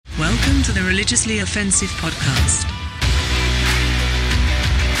Welcome to the Religiously Offensive Podcast.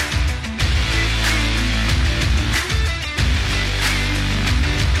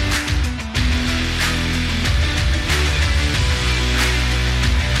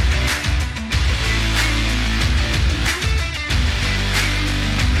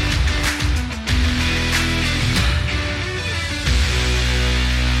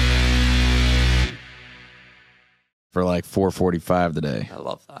 For like 4:45 today. I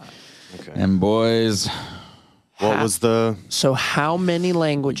love that. Okay. And boys, What was the... So how many we got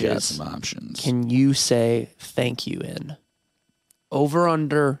languages some options. can you say thank you in? Over,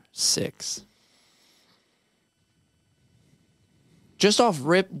 under 6. Just off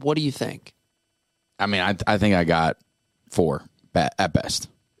rip, what do you think? I mean, I think I got 4 at best.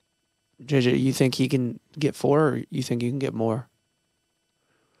 JJ, you think he can get 4 or you think you can get more?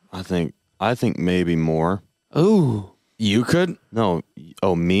 I think maybe more. Ooh. You could? No.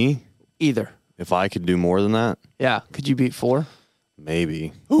 Oh, me? Either. If I could do more than that? Yeah. Could you beat 4?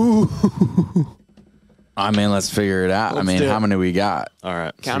 Maybe. I mean, let's figure it out. Let's I do mean, it. how many we got? All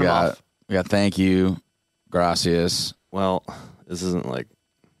right. Count we them got, off. We got thank you, gracias, Well, this isn't like...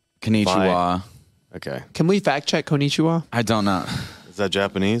 konnichiwa. Okay. Can we fact check konnichiwa? I don't know. Is that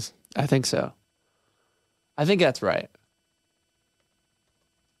Japanese? I think so. I think that's right.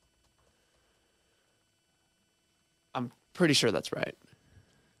 I'm pretty sure that's right.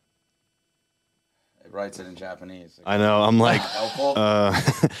 It writes it in Japanese. I know. I'm like, Helpful.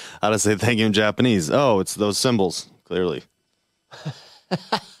 how to say thank you in Japanese? Oh, it's those symbols, clearly.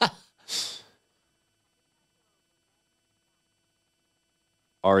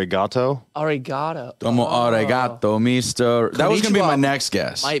 Arigato? Arigato. Domo arigato, mister. That was going to be my Konnichiwa next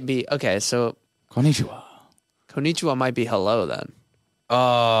guess. Might be. Okay, so Konnichiwa. konnichiwa might be hello then.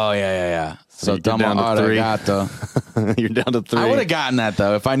 Oh, yeah. So you're domo down to 3. arigato. You're down to 3. I would have gotten that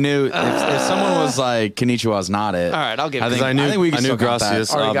though if I knew if someone was like konnichiwa's not it. All right, I'll give it. Because I knew we can I knew still count that.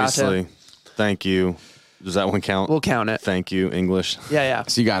 gracias, Arigato. obviously. Thank you. Does that one count? We'll count it. Thank you, English. Yeah.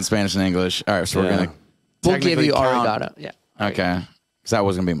 So you got in Spanish and English. All right, so we're Yeah. gonna We'll give technically you count- arigato. Yeah. Okay, because that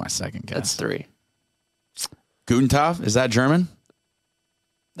was gonna be my second guess. That's 3. Guten Tag. Is that German?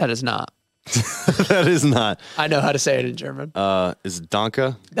 That is not. That is not. I know how to say it in German. Is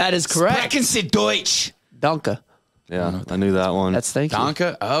Danke? That is correct. Sprechen Sie Deutsch. Danke. Yeah, I knew that one. That's thank you.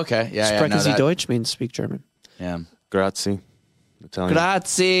 Danke. Oh, okay. Yeah. Sprechen no, Sie that- Deutsch means speak German. Yeah. Grazie. Italian.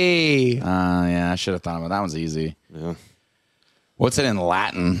 Grazie. Yeah. I should have thought about that. One's easy. Yeah. What's it in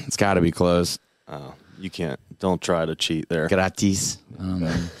Latin? It's got to be close. Oh, you can't. Don't try to cheat there. Gratis.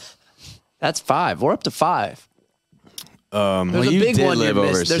 That's 5. We're up to 5. Well, There's a you big did one you're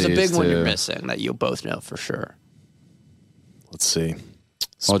live missing. There's a big overseas, one you're too. missing that you'll both know for sure. Let's see.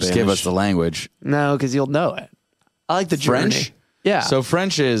 Well, just give us Spanish. the language. No, because you'll know it. I like the French? journey. Yeah. So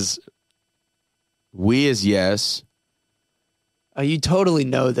French is oui is yes. Oh, you totally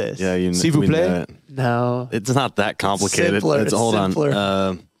know this. Yeah, you S'il vous we know plaît? it. No. It's not that complicated. simpler, It's, it's hold simpler.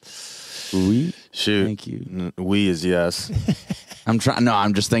 on. Oui. Shoot. Thank you. We is yes. I'm trying. No,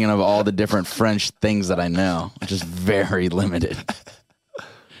 I'm just thinking of all the different French things that I know. Just very limited.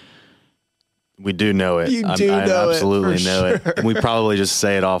 We do know it. You do know it, absolutely for know sure. it. We probably just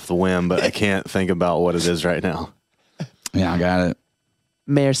say it off the whim, but I can't think about what it is right now. Yeah, I got it.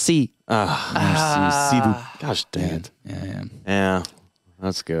 Merci. Gosh dang it. Yeah. Yeah,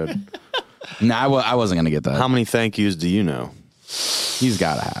 that's good. No, I wasn't gonna get that. How many thank yous do you know? He's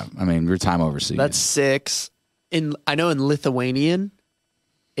got to have. I mean, your time overseas. That's 6. I know in Lithuanian,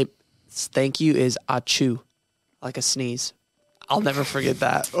 thank you is achu, like a sneeze. I'll never forget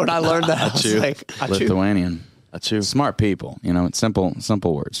that. When I learned that, I was Achu. like, achu. Lithuanian. That's you. Smart people. You know, it's simple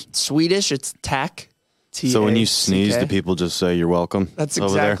words. Swedish, it's tak. So when you T-A-C-K. sneeze, do people just say you're welcome? That's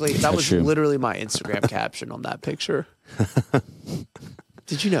over there? exactly. That was true. literally my Instagram caption on that picture.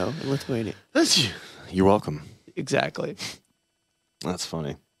 Did you know in Lithuania? That's you. You're welcome. Exactly. That's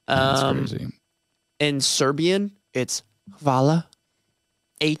funny. That's crazy. In Serbian, it's hvala,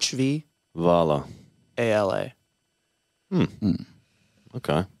 HVALA. Vala.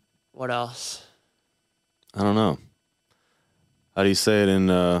 Okay. What else? I don't know. How do you say it in?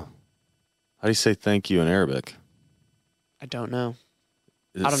 How do you say thank you in Arabic? I don't know.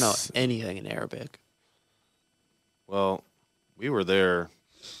 I don't know It's- anything in Arabic. Well, we were there,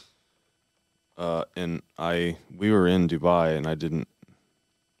 and we were in Dubai, and I didn't.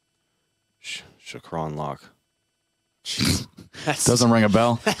 Shukran Lak. That's- Doesn't ring a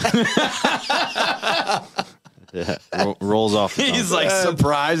bell. Yeah, rolls off. The tongue. He's like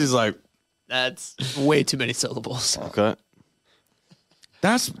surprised. He's like, That's way too many syllables. Okay.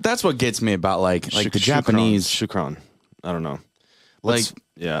 that's what gets me about like the Shukran. Japanese. Shukran. I don't know. Like,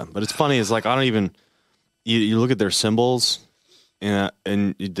 Yeah, but it's funny. It's like I don't even. You look at their symbols, and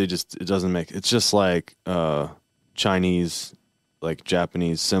they just it doesn't make. It's just like Chinese, like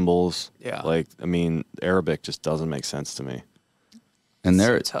Japanese symbols. Yeah. Like I mean, Arabic just doesn't make sense to me. and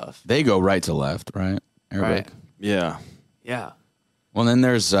they're tough. they go right to left, right? Arabic. Right. Yeah. Yeah. Well, then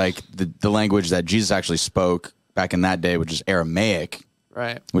there's like the language that Jesus actually spoke back in that day, which is Aramaic,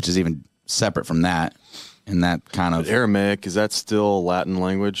 Right. which is even separate from that, and that kind of Aramaic, is that still Latin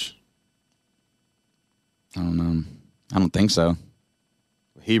language? I don't know. I don't think so.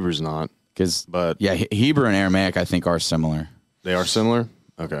 Hebrew's not, Because but yeah, Hebrew and Aramaic I think are similar. they are similar.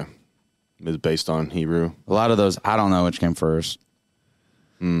 Okay, it's based on Hebrew. A lot of those I don't know which came first.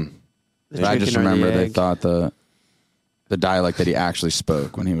 The But I just chicken or the remember they egg. thought the dialect that he actually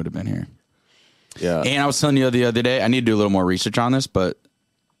spoke when he would have been here. Yeah, And I was telling you the other day, I need to do a little more research on this, but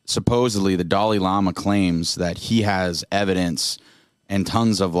supposedly the Dalai Lama claims that he has evidence and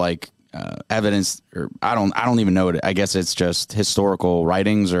tons of like evidence, or I don't even know it. I guess it's just historical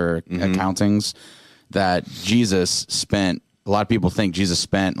writings or accountings that Jesus spent. A lot of people think Jesus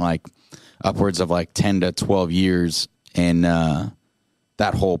spent like upwards of like 10 to 12 years in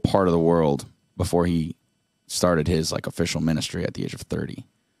that whole part of the world before he started his like official ministry at the age of 30.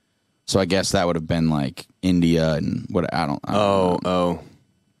 So I guess that would have been like India and what I don't know.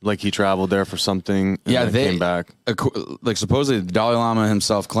 like he traveled there for something. And Yeah, then they came back. Like supposedly the Dalai Lama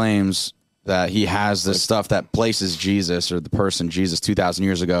himself claims that he has this stuff that places Jesus or the person Jesus 2,000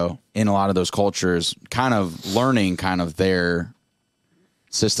 years ago in a lot of those cultures, kind of learning kind of their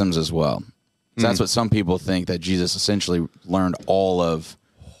systems as well. So that's what some people think, that Jesus essentially learned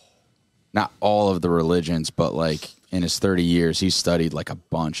not all of the religions, but like in his 30 years, he studied like a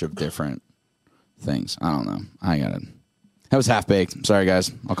bunch of different things. I don't know. That was half baked. Sorry,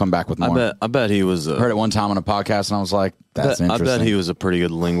 guys. I'll come back with more. I bet he was. Heard it one time on a podcast, and I was like, "That's I interesting." bet he was a pretty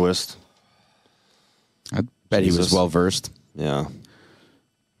good linguist. I bet he was Jesus. well versed. Yeah.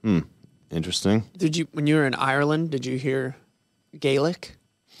 Interesting. When you were in Ireland, did you hear Gaelic?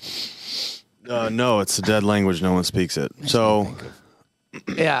 No, it's a dead language. No one speaks it. So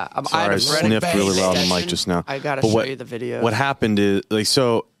Yeah, sorry, I sniffed really loud on the mic just now. I gotta But show you the video. What happened is like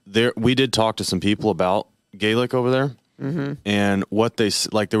so there we did talk to some people about Gaelic over there, and what they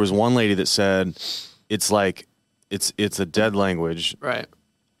like there was one lady that said it's like it's a dead language, Right,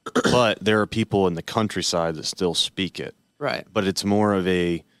 but there are people in the countryside that still speak it. right, But it's more of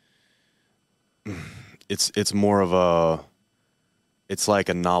a it's like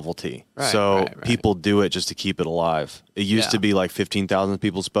a novelty. Right, So right. people do it just to keep it alive. It used Yeah. to be like 15,000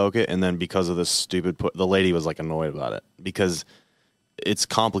 people spoke it, and then because of this stupid the lady was like annoyed about it because it's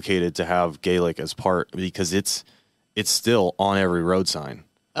complicated to have Gaelic as part because it's still on every road sign.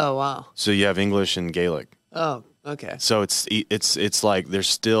 Oh wow. So you have English and Gaelic. Oh, okay. So it's like there's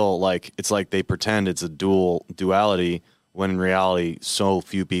still like it's like they pretend it's a duality when in reality so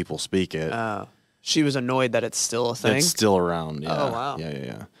few people speak it. Oh, she was annoyed that it's still a thing. It's still around. Yeah. Oh, wow.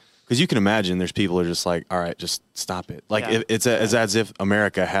 Yeah. Because you can imagine there's people who are just like, all right, just stop it. Like Yeah. it's as if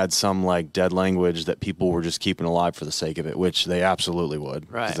America had some like dead language that people were just keeping alive for the sake of it, which they absolutely would.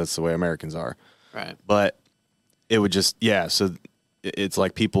 'Cause Right. that's the way Americans are. Right. But it would just so it's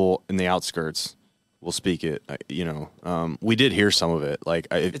like people in the outskirts will speak it. We did hear some of it. Like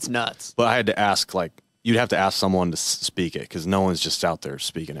It's nuts. but I had to ask like. You'd have to ask someone to speak it because no one's just out there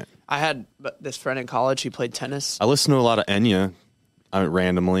speaking it. I had this friend in college. He played tennis. I listen to a lot of Enya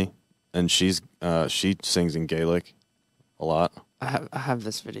randomly, and she sings in Gaelic a lot. I have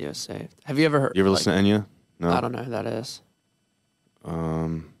this video saved. Have you ever heard? You ever listen to Enya? No. I don't know who that is.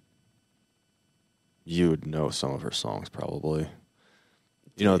 You would know some of her songs probably.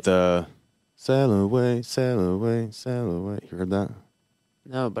 You know the sail away, sail away, sail away. You heard that?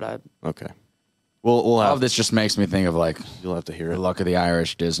 No, but I. Okay. We'll All have of this just makes me think of like you'll have to hear the it. Luck of the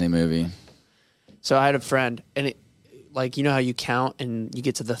Irish Disney movie. So I had a friend, and you know how you count and you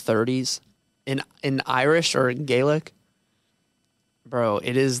get to the 30s in Irish or in Gaelic, bro.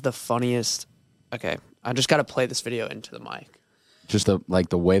 It is the funniest. Okay, I just got to play this video into the mic. Just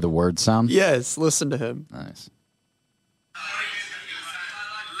the way the words sound. Yes, listen to him. Nice.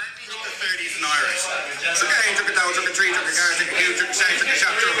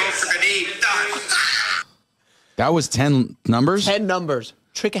 That was 10 numbers? 10 numbers.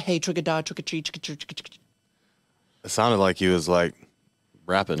 Trick a hey, trick a die, trick a treat, trick a treat, trick a treat. It sounded like he was like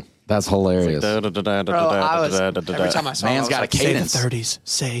rapping. That's hilarious. Bro, I was every time I saw him, I Man's was got a like, cadence. Say the 30s.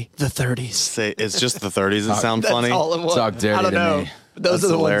 Say the 30s. Say it's just the 30s that sound That's funny. all it was. Talk dirty I don't to know. me. But those That's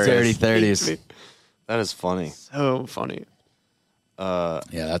are the ones hilarious. that Dirty speak 30s. to me. That is funny. So funny.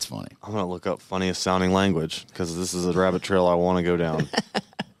 Yeah, that's funny. I'm gonna look up funniest sounding language because this is a rabbit trail I want to go down.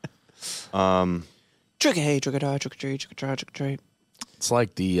 Trick or treat, trick or treat, trick or treat, trick or treat. It's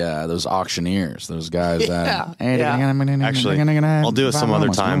like the those auctioneers, those guys that. Actually, I'll do it some other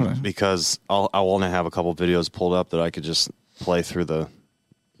time because I want to have a couple videos pulled up that I could just play through the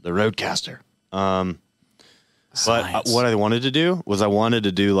Roadcaster. But what I wanted to do was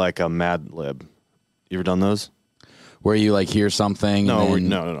like a Mad Lib. You ever done those? Where you like hear something? No. You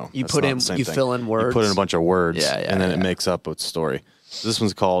That's put not in, the same you thing. fill in words. You put in a bunch of words, Yeah, and then it makes up a story. This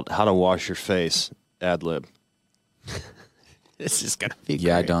one's called "How to Wash Your Face." Ad lib. This is gonna be.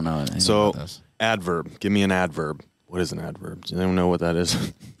 Yeah, I great. don't know anything So, about this. adverb. Give me an adverb. What is an adverb? Does anyone know what that is?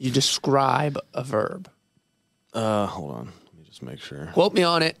 You describe a verb. Hold on. Let me just make sure. Quote me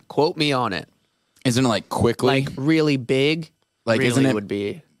on it. Quote me on it. Isn't it like quickly? Like really big. Like, really isn't it- would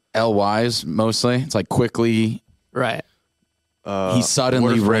be LYs mostly. It's like quickly. right. He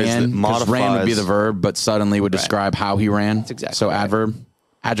suddenly word phrase that ran. Because ran would be modifies- the verb, but suddenly would describe how he ran. That's exactly so right. adverb,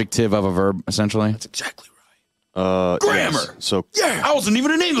 adjective of a verb, essentially. That's exactly right. Grammar. Yes. So, Yeah, I wasn't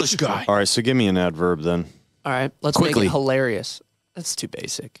even an English guy. all right. So, give me an adverb then. All right. Let's Quickly. make it hilarious. That's too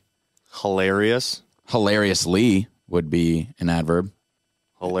basic. Hilarious. Hilariously would be an adverb.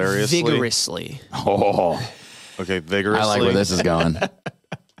 Hilariously. Vigorously. Oh, Okay. Vigorously. I like where this is going.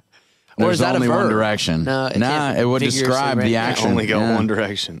 Or There's is that a only one verb? direction. No, it nah, can't it would vigorously describe ran. the Yeah. action. Only go Yeah. one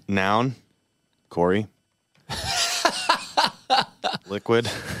direction. Noun. Corey. Liquid.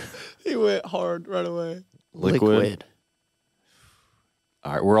 He went hard right away. Liquid.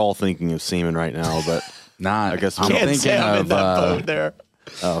 All right. We're all thinking of semen right now, but Nah, I guess I'm we can't thinking of. there.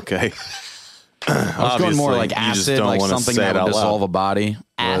 oh, okay. I was going more like Obviously, you just acid, don't like wanna something say that it would out loud. dissolve a body.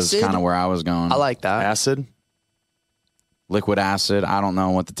 Was Acid? kind of where I was going. I like that. Acid. Liquid acid. I don't know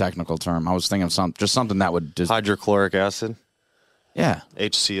what the technical term. I was thinking of something that would just Hydrochloric acid. yeah,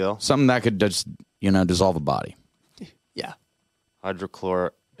 HCl. something that could just dissolve a body. Yeah.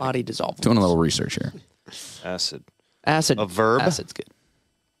 Hydrochloric Body dissolved. Doing a little research here. acid. Acid. A verb? Acid's good.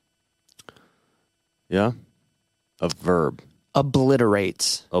 Yeah. A verb.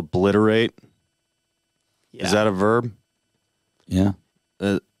 Obliterates. Obliterate. Yeah. Is that a verb? Yeah,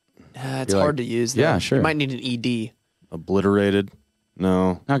 It's You're hard like- to use. Though. yeah, sure. You might need an ED. Obliterated.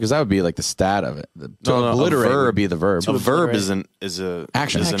 No. no, because that would be like the stat of it. To No, a obliterate verb. would be the verb. A verb obliterate. is an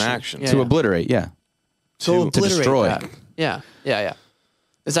Action. action. Yeah. To obliterate, yeah. To destroy. that. Yeah. Yeah.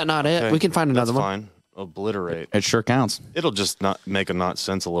 Is that not it? Okay, We can find another that's one. fine. Obliterate. It sure counts. It'll just not make a not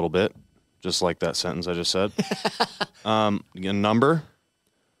sense a little bit, just like that sentence I just said. A number.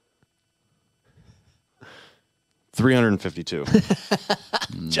 352.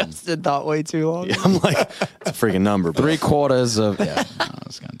 Justin thought way too long. Yeah, I'm like, it's a freaking number. Bro. 3/4 of yeah. No,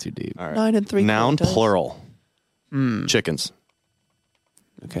 it's gone too deep. All right. 9 and 3 Noun quarters. plural. Chickens.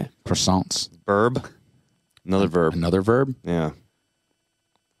 Okay. Croissants. Verb. Another verb. Another verb. Yeah.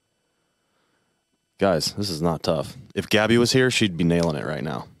 Guys, this is not tough. If Gabby was here, she'd be nailing it right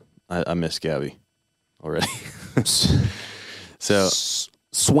now. I miss Gabby already. So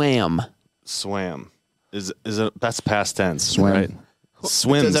Swam. swam is it? That's past tense, Swim. right?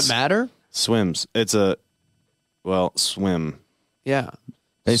 Swims. Does it matter? Swims. Swim. Yeah.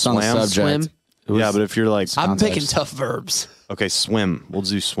 Based on the Swam? subject. Swim? it was- Yeah, but if you're like, I'm Context. picking tough verbs. okay, swim. We'll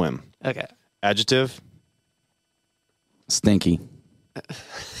do swim. Okay. Adjective. stinky.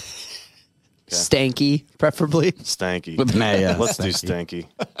 Stanky, preferably. Stanky. With an A, yeah. Let's do stanky.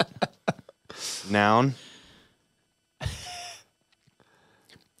 Noun.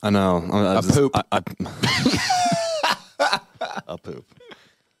 I know. A poop. A poop.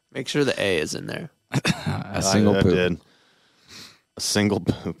 Make sure the A is in there. A single I poop. did. A single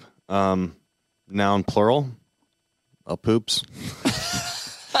poop. Noun plural. A poops.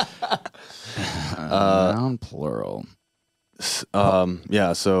 Noun plural.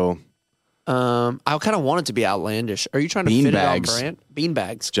 Yeah. So I kind of want it to be outlandish. Are you trying to Bean fit bags. it on brand?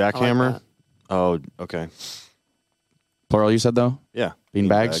 Beanbags. jackhammer. Oh, okay. Plural, you said though? Yeah. Bean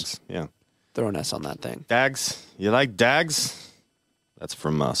bags? Yeah. Throw an S on that thing. Dags. You like Dags? That's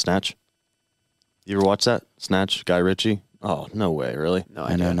from Snatch. You ever watch that? Snatch, Guy Ritchie? Oh, no way, really? No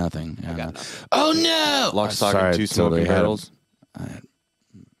I idea. know nothing. Yeah, I got no. nothing. Oh no! Lock, stock, Sorry, and two totally smoking had it. barrels. I'm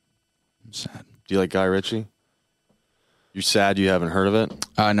sad. Do you like Guy Ritchie? You're sad you haven't heard of it?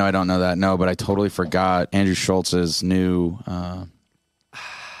 No, I don't know that. No, but I totally forgot Andrew Schultz's new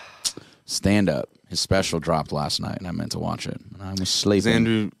stand-up. His special dropped last night, and I meant to watch it. And I was Is sleeping.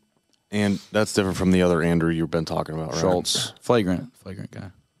 Andrew, and that's different from the other Andrew you've been talking about, right? Schultz, flagrant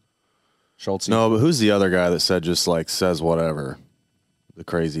guy. Schultz. No, but who's the other guy that said just like says whatever? the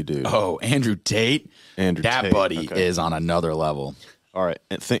crazy dude. Oh, Andrew Tate. Andrew that Tate, buddy okay. is on another level. All right,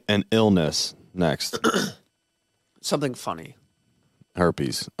 an illness next. Something funny.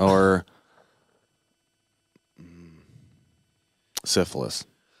 Herpes or syphilis.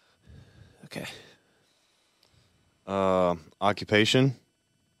 Okay. Occupation.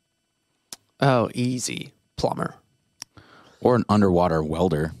 Oh, easy. Plumber. Or an underwater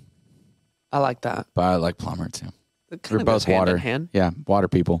welder. I like that. But I like plumber too. It We're kind of both goes hand water. in hand. Yeah, water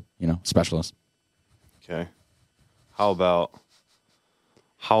people, specialists. Okay. How about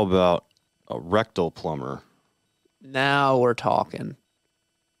a rectal plumber? Now we're talking.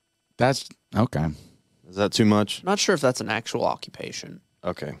 That's okay. Is that too much? I'm not sure if that's an actual occupation.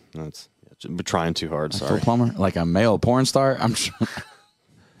 Okay, we're trying too hard. Rectal Sorry. plumber, like a male porn star. I'm sure.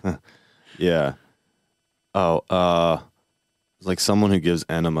 Yeah. Oh, like someone who gives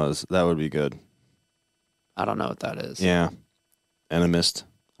enemas. That would be good. I don't know what that is. Yeah. Enemist.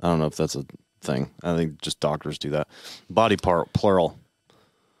 I don't know if that's a thing. I think just doctors do that. Body part, plural.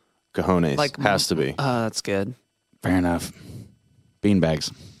 Cojones. Like has to be. That's good. Fair enough.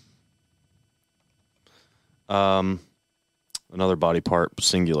 Beanbags. Another body part,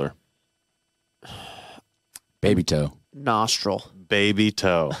 singular. Baby toe. Nostril. Baby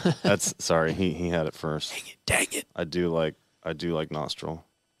toe. That's sorry. He had it first. Dang it. I do like nostril.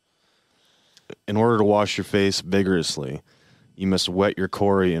 In order to wash your face vigorously, you must wet your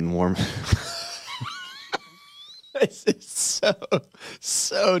Cory in warm. This is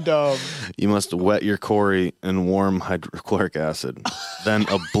so dumb. You must wet your Cory in warm hydrochloric acid, then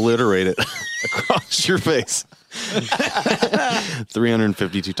obliterate it across your face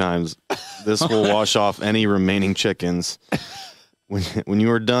 352 times. This will wash off any remaining chickens. When you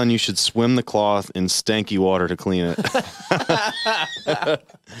are done, you should swim the cloth in stanky water to clean it.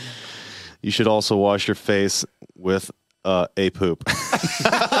 You should also wash your face with a poop.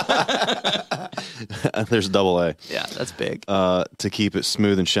 There's double A. Yeah, that's big. To keep it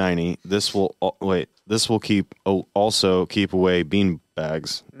smooth and shiny. This will also keep away bean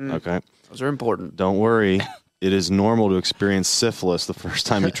bags. Okay. Those are important. Don't worry. It is normal to experience syphilis the first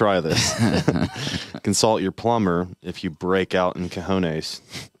time you try this. Consult your plumber if you break out in cojones.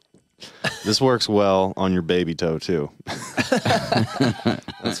 This works well on your baby toe too.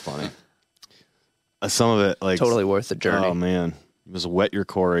 That's funny. Some of it, like Totally worth the journey. Oh man, you just wet your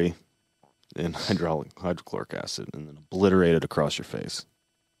Cory in hydrochloric acid and then obliterate it across your face.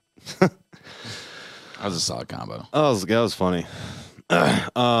 That was a solid combo. Oh, that was funny. Sorry,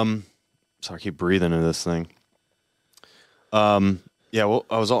 I keep breathing into this thing. Yeah, well,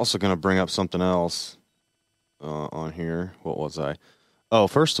 I was also going to bring up something else on here. What was I? Oh,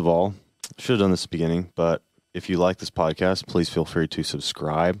 first of all, should have done this at the beginning, but if you like this podcast, please feel free to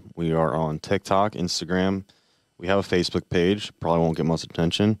subscribe. We are on TikTok, Instagram. We have a Facebook page. Probably won't get much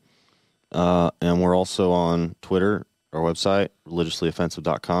attention. And we're also on Twitter, our website,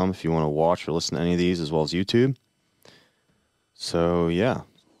 religiouslyoffensive.com, if you want to watch or listen to any of these, as well as YouTube. So, yeah.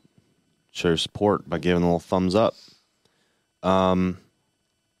 Show your support by giving a little thumbs up.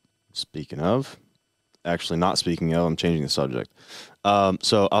 Speaking of, actually not speaking of, I'm changing the subject.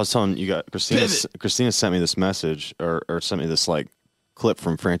 So I was telling you guys, Christina sent me this message or sent me this like clip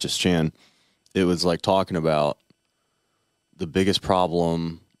from Francis Chan. It was like talking about the biggest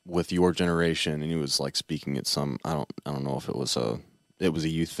problem with your generation, and he was like speaking at some, I don't know if it was a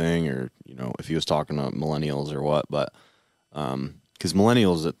youth thing or, if he was talking to millennials or what, but, because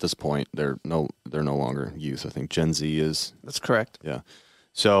millennials at this point, they're no longer youth. I think Gen Z is. That's correct. Yeah.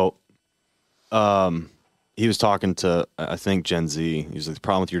 So, he was talking to, I think, Gen Z. He's like, the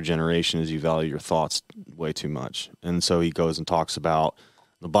problem with your generation is you value your thoughts way too much. And so he goes and talks about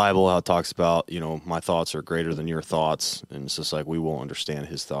the Bible, how it talks about, my thoughts are greater than your thoughts. And it's just like, we won't understand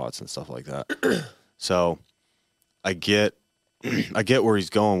his thoughts and stuff like that. So I get where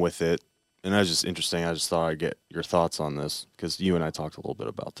he's going with it. And that's just interesting. I just thought I'd get your thoughts on this because you and I talked a little bit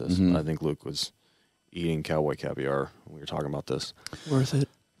about this. Mm-hmm. I think Luke was eating cowboy caviar when we were talking about this. Worth it.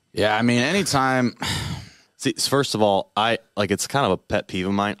 Yeah, I mean, anytime. See, first of all, it's kind of a pet peeve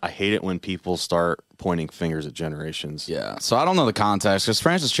of mine. I hate it when people start pointing fingers at generations. Yeah, so I don't know the context because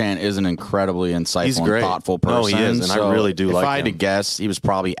Francis Chan is an incredibly insightful He's and great. thoughtful person. No, he is, and so I really do if like I had to him. guess, he was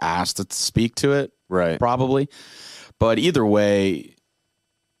probably asked to speak to it. Right. Probably. But either way,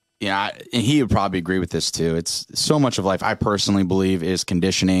 yeah, and he would probably agree with this too. It's so much of life, I personally believe, is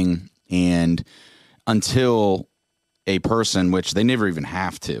conditioning. And until a person, which they never even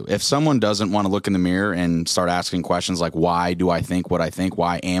have to, if someone doesn't want to look in the mirror and start asking questions like, why do I think what I think?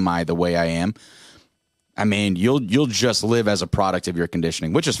 Why am I the way I am? I mean, you'll just live as a product of your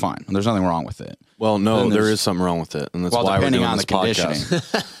conditioning, which is fine. There's nothing wrong with it. Well, no, And there there's- is something wrong with it, and that's Well, why we're depending doing on this the conditioning.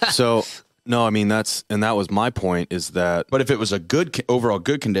 podcast. So, no, I mean that was my point is that But if it was a overall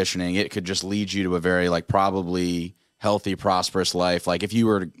good conditioning, it could just lead you to a very like probably healthy, prosperous life. Like if you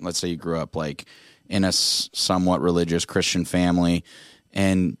were, let's say, you grew up like in a somewhat religious Christian family,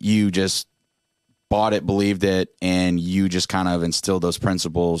 and you just bought it, believed it, and you just kind of instilled those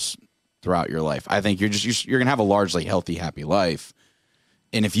principles throughout your life. I think you're gonna have a largely healthy, happy life.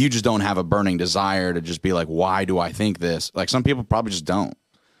 And if you just don't have a burning desire to just be like, why do I think this? Like some people probably just don't.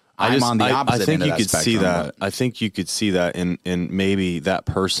 I'm on the opposite I think end of you that could see spectrum, that. but- I think you could see that, and maybe that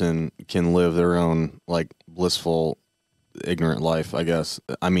person can live their own like blissful, ignorant life. I guess.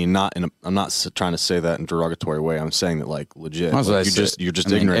 I mean, I'm not trying to say that in a derogatory way. I'm saying that like legit. That's what Like, I said. you're just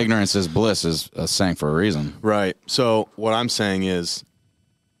I mean, ignorant. ignorance is bliss is a saying for a reason. Right. So what I'm saying is,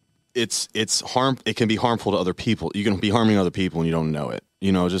 it's harm. It can be harmful to other people. You can be harming other people and you don't know it.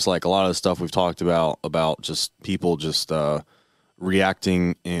 You know, just like a lot of the stuff we've talked about just people just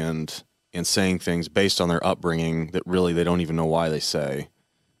reacting and saying things based on their upbringing that really they don't even know why they say,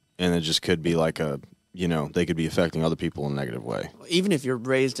 and it just could be like they could be affecting other people in a negative way. Even if you're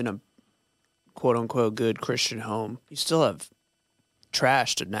raised in a quote unquote good Christian home, you still have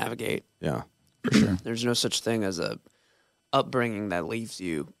trash to navigate. Yeah. For sure. There's no such thing as a upbringing that leaves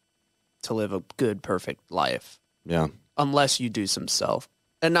you to live a good, perfect life, Yeah. unless you do some self.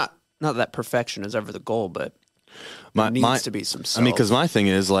 And not that perfection is ever the goal, but there needs My to be some self. I mean, because my thing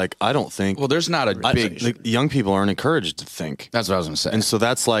is like I don't think Well, there's not a big. the young people aren't encouraged to think. That's what I was going to say. And so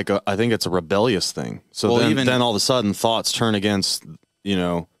that's like I think it's a rebellious thing. So Well, then all of a sudden thoughts turn against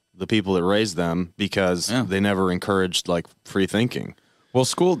the people that raised them because they never encouraged like free thinking. Well,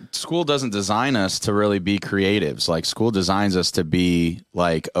 school doesn't design us to really be creatives. Like school designs us to be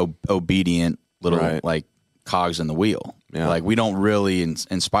like obedient little Right. like cogs in the wheel. Yeah. Like we don't really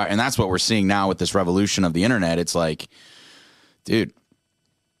inspire, and that's what we're seeing now with this revolution of the internet. It's like, dude,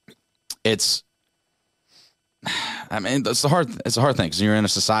 it's. I mean, it's a hard thing because you're in a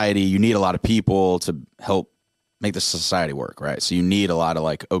society. You need a lot of people to help make the society work, right? So you need a lot of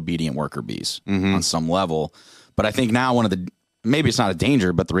like obedient worker bees on some level. But I think now maybe it's not a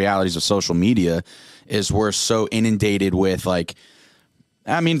danger, but the realities of social media is we're so inundated with like,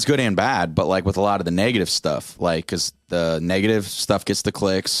 I mean, it's good and bad, but like with a lot of the negative stuff, like, cause the negative stuff gets the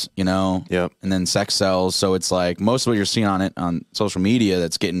clicks, Yep. and then sex sells. So it's like most of what you're seeing on social media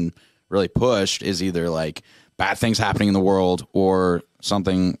that's getting really pushed is either like bad things happening in the world or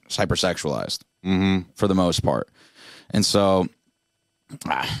something hypersexualized for the most part. And so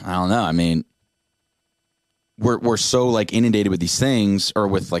I don't know. I mean, we're so like inundated with these things or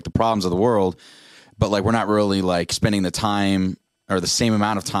with like the problems of the world, but like we're not really like spending the time or the same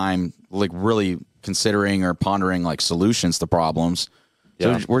amount of time like really considering or pondering like solutions to problems.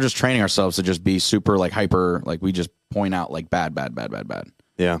 Yeah. So we're just training ourselves to just be super like hyper, like we just point out like bad.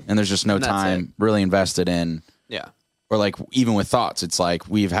 Yeah. And there's just no And that's time really invested in, yeah. or like even with thoughts, it's like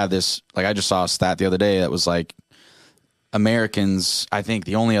we've had this, like I just saw a stat the other day that was like Americans, I think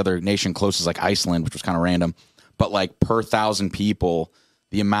the only other nation close is like Iceland, which was kind of random, but like per 1,000 people,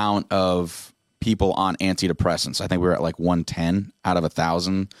 the amount of people on antidepressants, I think we were at like 110 out of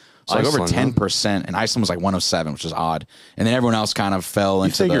 1,000. So like over Iceland, 10%, and Iceland was like 107, which is odd. And then everyone else kind of fell You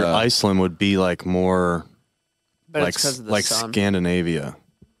into figure the Iceland would be like more But like it's because of the like sun. Scandinavia.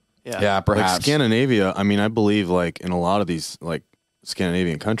 yeah, perhaps. Like Scandinavia, I mean, I believe like in a lot of these like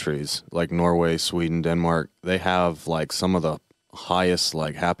Scandinavian countries, like Norway, Sweden, Denmark, they have like some of the highest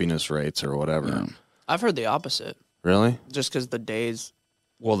like happiness rates or whatever. I've heard the opposite. Really? Just because the days,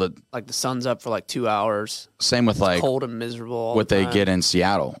 Well, the like the sun's up for like 2 hours, same with like cold and miserable. all what the they time. get in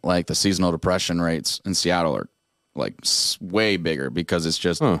Seattle. Like the seasonal depression rates in Seattle are like way bigger because it's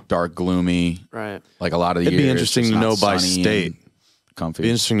just dark, gloomy. Right. Like a lot of the It'd be year, it's interesting just to not know by sunny state. and comfy. Be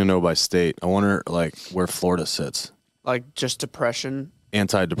interesting to know by state. I wonder like where Florida sits. Like just depression.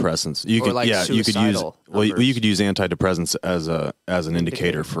 Antidepressants. You Or, could like, you could use suicidal numbers. you could use antidepressants as an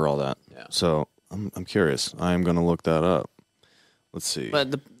indicator for all that. Yeah. So I'm curious. I am going to look that up. Let's see.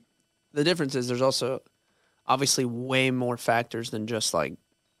 But the difference is there's also obviously way more factors than just like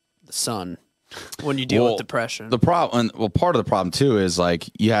the sun when you deal Well, with depression. The problem, well, part of the problem too is like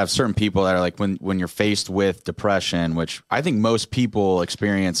you have certain people that are like when you're faced with depression, which I think most people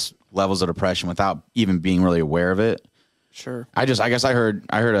experience levels of depression without even being really aware of it. Sure. I guess I heard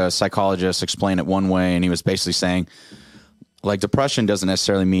a psychologist explain it one way, and he was basically saying, like, depression doesn't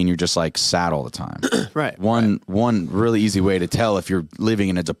necessarily mean you're just like sad all the time. Right. One really easy way to tell if you're living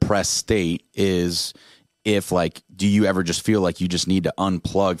in a depressed state is if like, do you ever just feel like you just need to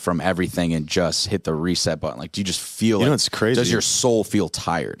unplug from everything and just hit the reset button? Like, do you just feel You know, like, it's crazy. does your soul feel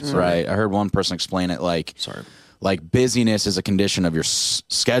tired? Right. I heard one person explain it like, Sorry. like busyness is a condition of your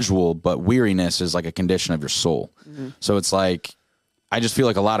schedule, but weariness is like a condition of your soul. So it's like, I just feel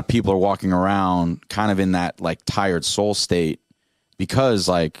like a lot of people are walking around kind of in that like tired soul state because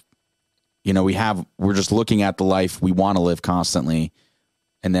like, you know, we're just looking at the life we want to live constantly.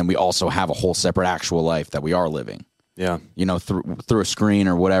 And then we also have a whole separate actual life that we are living, Yeah. you know, through a screen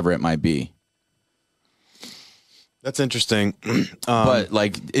or whatever it might be. That's interesting. But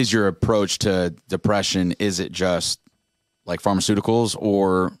like, is your approach to depression, is it just like pharmaceuticals,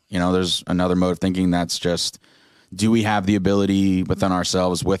 or, you know, there's another mode of thinking that's just, do we have the ability within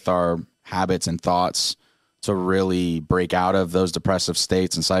ourselves with our habits and thoughts to really break out of those depressive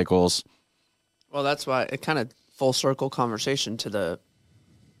states and cycles? Well, that's why it kind of full circle conversation to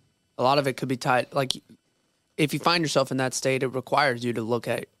a lot of it could be tied. Like, if you find yourself in that state, it requires you to look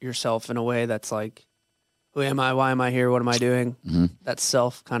at yourself in a way that's like, who am I? Why am I here? What am I doing? That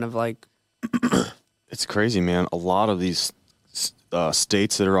self kind of like, It's crazy, man. A lot of these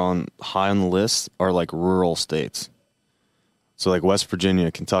states that are high on the list are like rural states. So like West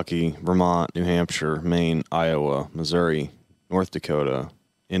Virginia, Kentucky, Vermont, New Hampshire, Maine, Iowa, Missouri, North Dakota,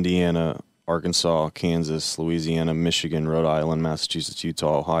 Indiana, Arkansas, Kansas, Louisiana, Michigan, Rhode Island, Massachusetts,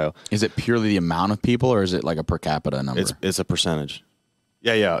 Utah, Ohio. Is it purely the amount of people, or is it like a per capita number? It's a percentage.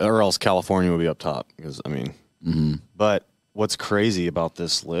 Yeah. Or else California would be up top because, I mean, but what's crazy about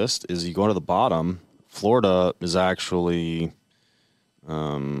this list is you go to the bottom, Florida is actually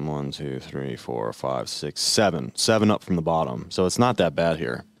 1, 2, 3, 4, 5, 6, 7. 7 up from the bottom. So it's not that bad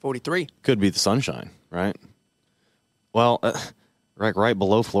here. 43. Could be the sunshine, right? Well, right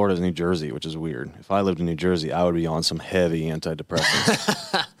below Florida is New Jersey, which is weird. If I lived in New Jersey, I would be on some heavy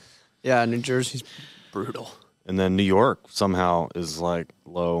antidepressants. Yeah, New Jersey's brutal. And then New York somehow is like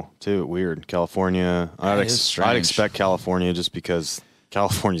low too. Weird. California. I'd is strange. expect California just because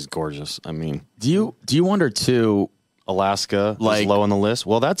California's gorgeous. I mean, do you wonder too? Alaska Like- is low on the list.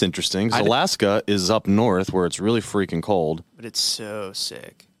 Well, that's interesting because Alaska is up north where it's really freaking cold. But it's so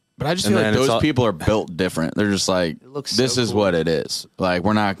sick. But I just And feel then like it's those all- people are built different. They're just like, looks this so is cool. what it is. Like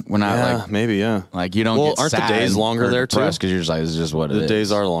we're not Yeah, like maybe, yeah. like you don't Well, get aren't the sad days longer or there, too? depressed because you're just like, this is just what it is. The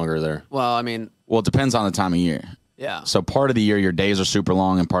days are longer there. Well, I mean, Well, it depends on the time of year. yeah. So part of the year your days are super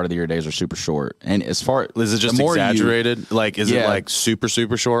long, and part of the year days are super short. And as far Is it just the more you- exaggerated? Like, is it Yeah. like super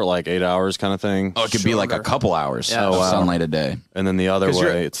short, like 8 hours kind of thing? Oh, it could be like a Shorter. couple hours Yeah. of Oh, wow. sunlight a day. And then the other 'Cause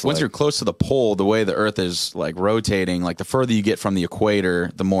way, it's once like, you're close to the pole, the way the Earth is like rotating, like the further you get from the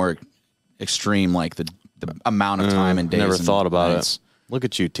equator, the more extreme like the amount of time and days. never and thought about nights. it. Look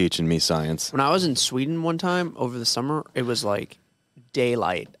at you teaching me science. When I was in Sweden one time over the summer, it was like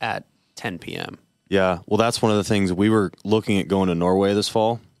daylight at 10 p.m. Yeah, well, that's one of the things we were looking at going to Norway this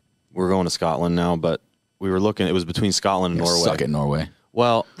fall. We're going to Scotland now, but we were looking. It was between Scotland and Yeah, Norway. Suck it, Norway.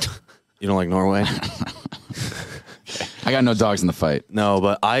 Well, you don't like Norway? I got no dogs in the fight. No,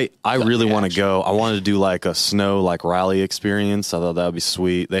 but I really the want to action. go. I wanted to do like a snow like rally experience. I thought that would be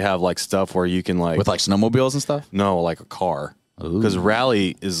sweet. They have like stuff where you can like With like snowmobiles and stuff? no like a car because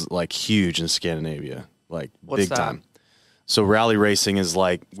rally is like huge in Scandinavia, like What's big that? time. So rally racing is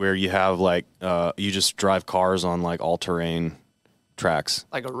like where you have like you just drive cars on like all terrain tracks.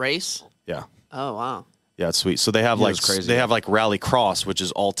 Like a race? Yeah. Oh, wow. Yeah, it's sweet. So they have like it's crazy. they have like rally cross, which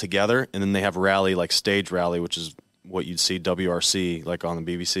is all together, and then they have rally like stage rally, which is what you'd see WRC like on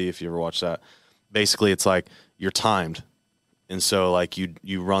the BBC if you ever watch that. Basically, it's like you're timed, and so like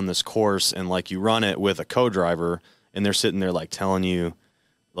you run this course and like you run it with a co-driver, and they're sitting there like telling you,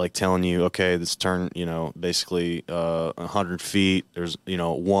 okay, this turn, basically 100 feet. There's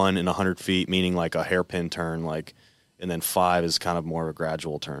 1 in 100 feet, meaning like a hairpin turn, like. And then 5 is kind of more of a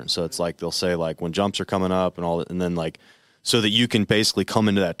gradual turn. So it's like they'll say like when jumps are coming up and all that, and then like so that you can basically come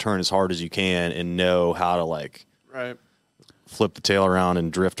into that turn as hard as you can and know how to like Right. flip the tail around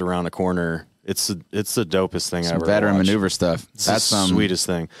and drift around a corner. It's the dopest thing I Some ever veteran watched. maneuver stuff. It's That's the some sweetest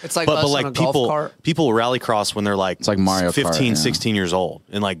thing. It's like but us like on a golf people cart. people rallycross when they're like like Mario Kart, 15, yeah. 16 years old,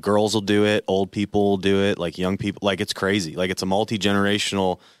 and like girls will do it, old people will do it, like young people. Like it's crazy. Like it's a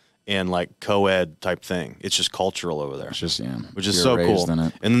multi-generational and like co-ed type thing. It's just cultural over there. It's just Which is you're so raised cool. in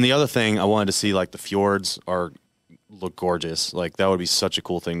it. And then the other thing I wanted to see, like the fjords look gorgeous. Like that would be such a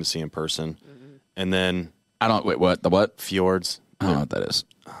cool thing to see in person. And then I don't wait. What the what? fjords. I don't know what that is.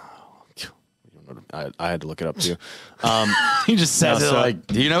 I had to look it up too. He just says No, it so- like.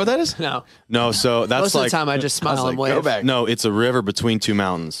 Do you know what that is? No. No, so that's Most like of the time I just smile like, and wave. go back. no, it's a river between two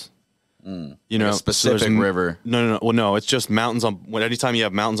mountains. You know, a specific there's river. No. Well, no, it's just mountains on. Anytime you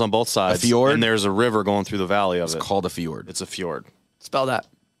have mountains on both sides, fjord? and there's a river going through the valley of It's it. called a fjord. It's a fjord. Spell that.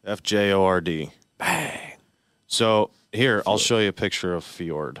 FJORD. Bang. So here, I'll show you a picture of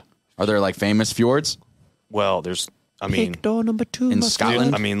fjord. Are there like famous fjords? Well, there's. I mean, Pick door number 2. in my Scotland?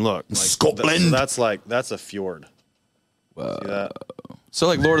 friend. I mean, look, like, Scotland. that's a fjord. See that? So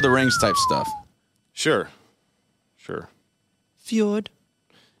like Lord of the Rings type stuff. Sure. Fjord.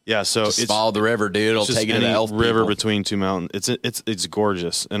 Yeah. So Just it's follow the river, dude. It'll just take you to any the elf river people. between two mountains. It's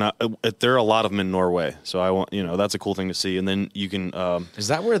gorgeous, and there are a lot of them in Norway. So I want that's a cool thing to see. And then you can. Is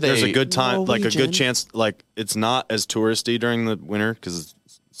that where they? There's a good time, like a Norwegian. good chance. Like it's not as touristy during the winter because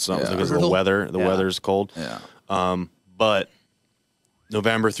because of the Brutal. weather. The Yeah. weather's cold. Yeah. But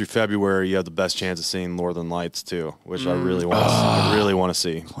November through February, you have the best chance of seeing Northern Lights too, which I really want. I really want to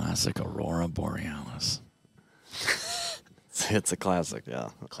see. Classic Aurora Borealis. It's a classic, yeah.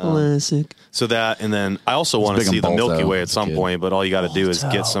 Classic. So that, and then I also want to big on see the Balto Milky Way at as a some kid. point. But all you got to do is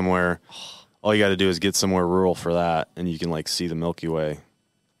Balto. get somewhere. All you got to do is get somewhere rural for that, and you can like see the Milky Way.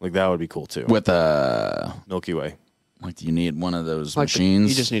 Like that would be cool too. With Milky Way. like, do you need one of those Like machines?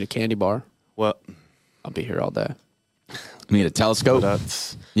 you just need a candy bar. Well, I'll be here all day. You need a telescope.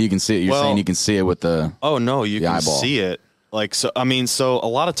 that's. You can see it. You're Well- saying you can see it with the. Oh no, you The can eyeball. see it. Like so, I mean, so a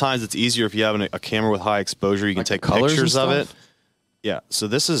lot of times it's easier if you have a camera with high exposure. You can Like the take colors and pictures of it. stuff? Yeah. So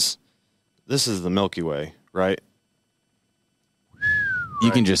this is the Milky Way, right?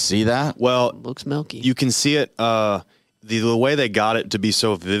 You can just see that. Well, Looks milky. you can see it. The way they got it to be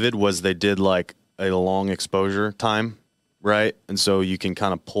so vivid was they did like a long exposure time, right? And so you can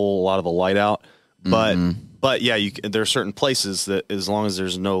kind of pull a lot of the light out. But yeah, there are certain places that as long as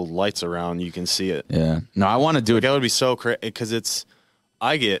there's no lights around, you can see it. Yeah. No, I want to do it. That would be so crazy because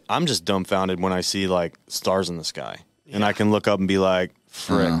I'm just dumbfounded when I see like stars in the sky, and I can look up and be like,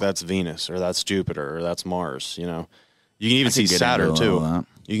 "Frick, Yeah. that's Venus, or that's Jupiter, or that's Mars." You know, you can even I see could get Saturn into all too. that.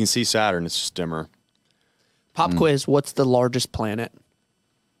 You can see Saturn; it's just dimmer. Pop quiz. What's the largest planet?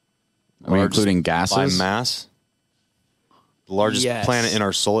 Are we Largest including by gases? mass. The largest Yes. planet in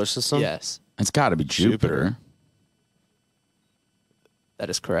our solar system. Yes, It's got to be Jupiter. that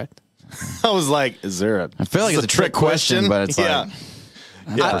is correct. I was like, "Is there a?" I feel like it's a trick question, but it's yeah.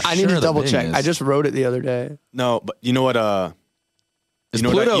 like Yeah. I need sure to the double thing check. is- I just wrote it the other day. No, but you know what? Is You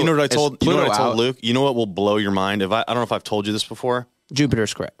know what I is told Pluto out? Luke. You know what will blow your mind? I don't know if I've told you this before.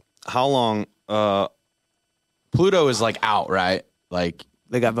 Jupiter's correct. How long? Pluto is like out, right? Like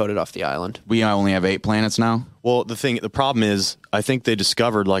They got voted off the island. we only have 8 planets now. Well, the problem is, I think they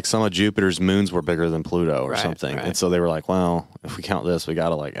discovered like some of Jupiter's moons were bigger than Pluto or Right, something, right. and so they were like, "Well, if we count this, we got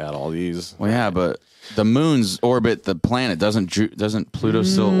to like add all these." Well, yeah, but the moons orbit the planet. Doesn't Pluto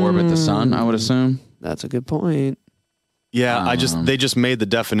still orbit the sun? I would assume. That's a good point. Yeah, they just made the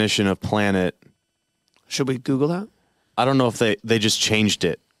definition of planet. Should we Google that? I don't know if they just changed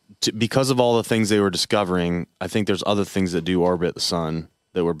it because of all the things they were discovering. I think there's other things that do orbit the sun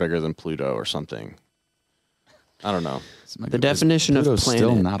that were bigger than Pluto or something. I don't know. The definition of Pluto's still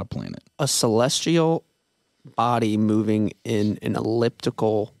planet. not a planet. A celestial body moving in an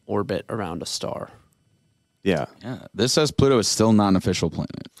elliptical orbit around a star. Yeah, Yeah, this says Pluto is still not an official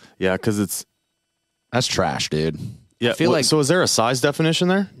planet. yeah, because it's That's trash, dude. yeah. feel like- So is there a size definition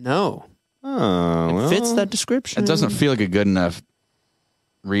there? No, Oh, it well. fits that description. It doesn't feel like a good enough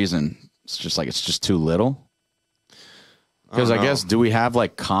reason. It's just too little. Because I know. guess, do we have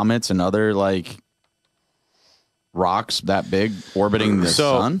like comets and other like rocks that big orbiting the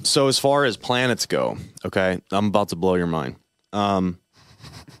sun? So as far as planets go, okay, I'm about to blow your mind.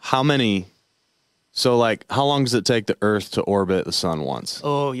 How many? So like, how long does it take the Earth to orbit the sun once?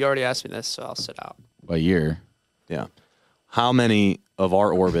 Oh, you already asked me this, so I'll sit out. A year. Yeah. How many of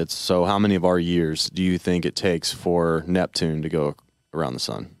our orbits? So how many of our years do you think it takes for Neptune to go around the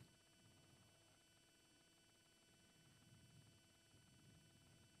sun?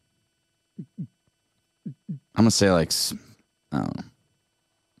 I'm gonna say like, I don't know,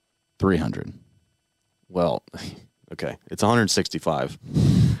 300. Well, okay, it's 165,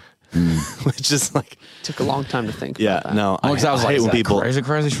 which is like, Took a long time to think yeah, about that. no, Oh, because I was like, hate is when that people. crazy.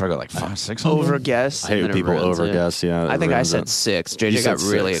 Should I go like 500, 600? Over guess. I hate when and then it people ruins it. overguess. Yeah, I it think I ruins said it. 6. You JJ got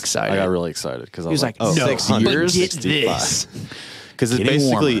said really 6. excited. I got really excited because I He was like, oh, no, 6 but years? get 65. this. Because it Getting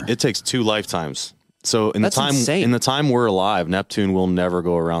basically warmer. it takes 2 lifetimes. So That's insane. in the time we're alive, Neptune will never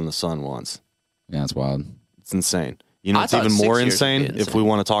go around the sun once. Yeah, that's wild. It's insane. You know, I it's thought even 6 more years would insane, be if insane. we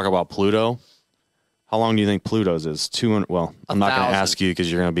want to talk about Pluto. How long do you think Pluto's is? 200. Well, I'm not going to 1,000. ask you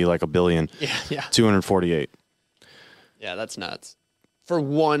because you're going to be like a billion. Yeah. 248. Yeah, that's nuts. For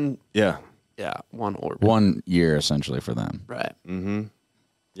one Yeah. orbit. 1 year essentially for them. Right.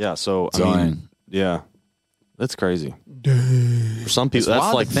 Yeah. Yeah. So I mean, Dying. yeah, that's crazy. For some people, that's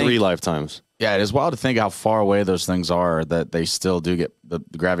wild like to think- 3 lifetimes. Yeah, it is wild to think how far away those things are that they still do get the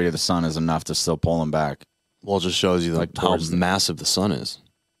gravity of the sun is enough to still pull them back. Well, it just shows you Like how towards the- massive the sun is.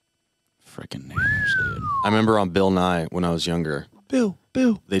 Freaking neighbors, dude. I remember on Bill Nye when I was younger, Bill.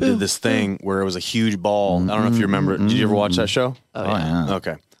 they did this thing where it was a huge ball. I don't know if you remember. Did you ever watch that show? Oh, Oh, yeah. yeah.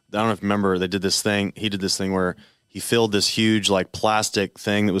 Okay. I don't know if you remember. They did this thing. He did this thing where he filled this huge like plastic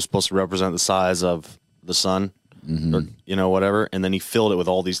thing that was supposed to represent the size of the sun, or whatever, and then he filled it with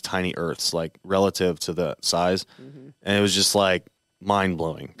all these tiny Earths, like relative to the size, and it was just like mind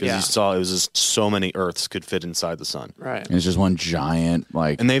blowing because Yeah. you saw it was just so many Earths could fit inside the sun, Right. And it's just one giant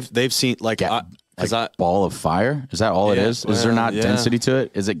like and they've seen like ga- because like ball of fire. Is that all it Yeah, is? Is there well, not yeah. density to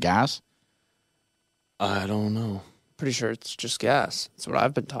it? Is it gas? I don't know. Pretty sure it's just gas. That's what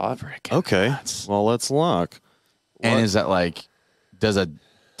I've been taught. Okay, well let's look. And What? is that like does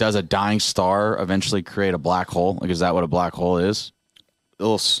a dying star eventually create a black hole? Like, is that what a black hole is?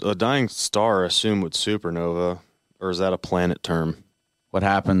 A dying star, I assume, with supernova, or is that a planet term? What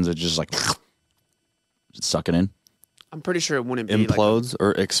happens? It just like suck it in. I'm pretty sure it wouldn't be Implodes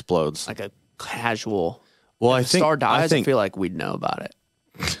or explodes? like a casual. Well, If a star dies, I feel like we'd know about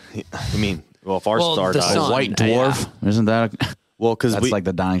it. I mean, well, if our Well, star the dies, sun. White dwarf, isn't that? well, because That's like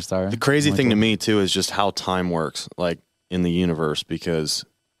the dying star. the crazy White thing to dwarf. me too is just how time works, like in the universe, because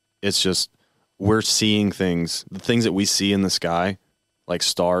it's just we're seeing things, the things that we see in the sky, like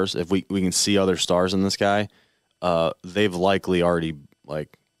stars. If we can see other stars in the sky, they've likely already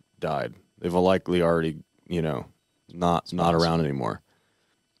like died. They've likely already not around anymore,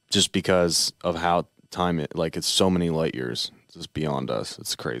 just because of how time it's so many light years just beyond us.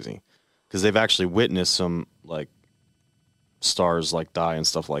 It's crazy because they've actually witnessed some like stars like die and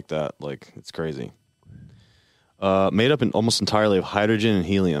stuff like that. Like it's crazy. Made up almost entirely of hydrogen and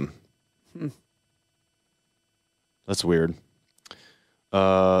helium. That's weird.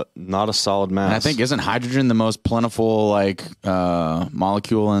 Not a solid mass. And I think isn't hydrogen the most plentiful like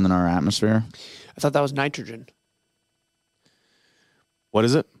molecule in our atmosphere? I thought that was nitrogen. What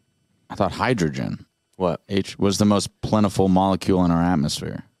is it? I thought hydrogen What? H was the most plentiful molecule in our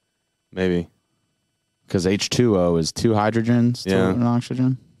atmosphere Maybe. because H2O is 2 hydrogens to Yeah. an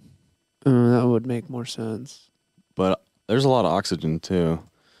oxygen. That would make more sense. But there's a lot of oxygen too.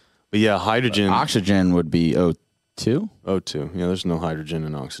 But yeah, hydrogen. Oxygen would be O2. O2. Yeah, there's no hydrogen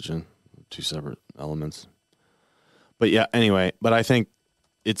and oxygen. 2 separate elements. But yeah, anyway, but I think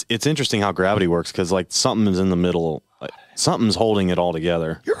it's interesting how gravity works because like something is in the middle. Like, something's holding it all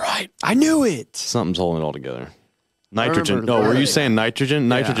together. You're right. I knew it. Something's holding it all together. Nitrogen. remember No, were you that. saying nitrogen?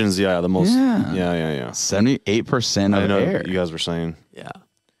 Nitrogen's the most. Yeah. Yeah. 78% I of know air. you guys were saying. Yeah.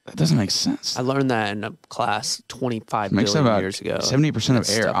 That doesn't make sense. I learned that in a class 25 Makes billion about years ago. 70% of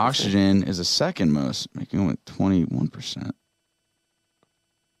That air. stuff was Oxygen is the second most, making it 21%.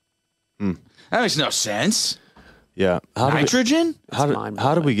 That makes no sense. Yeah. Nitrogen? How did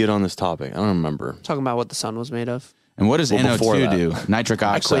mind-blowing. we get on this topic? I don't remember. talking about what the sun was made of. And what does Well, before NO2 that. do? Nitric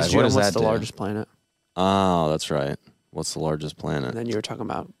I oxide. quizzed you What on does what's that the do? largest planet. Oh, that's right. What's the largest And planet? then you were talking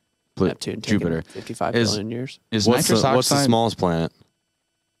about Plu- Neptune taking Jupiter. 55 Is- billion years. Is What's nitrous the oxide? smallest planet?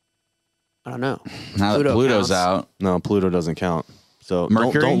 I don't know. Now that Pluto Pluto's counts. out. No, Pluto doesn't count. So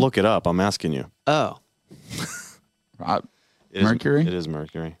Mercury? Don't look it up. I'm asking you. Oh. It is- Mercury? It is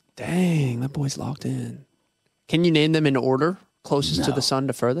Mercury. Dang, that boy's locked in. Can you name them in order? Closest to the sun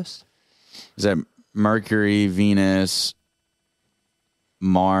to furthest? Is that Mercury, Venus,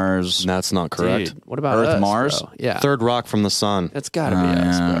 Mars? And that's not correct. Dude, what about Earth, us, Mars? bro? Yeah. Third rock from the sun. That's got to be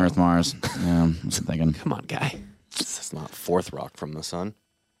us, yeah, bro. Earth, Mars. Yeah, I was thinking. Come on, guy. That's not fourth rock from the sun.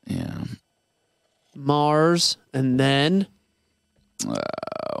 Yeah. Mars, and then Oh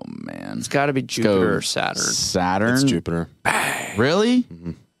man. it's got to be Go Jupiter or Saturn. Saturn. It's Jupiter. Really?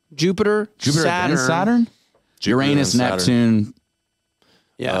 Jupiter, Jupiter Saturn. then Saturn? Uranus, and Saturn. Neptune.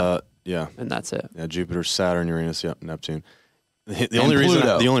 Yeah, Yeah. and that's it. Yeah, Jupiter, Saturn, Uranus, yep, Neptune. The And only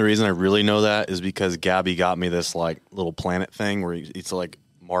Pluto. reason I really know that is because Gabby got me this like little planet thing where it's like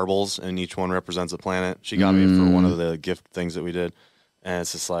marbles and each one represents a planet. She got me it for one of the gift things that we did, and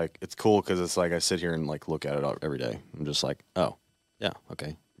it's just like it's cool because it's like I sit here and like look at it every day. I'm just like, oh yeah,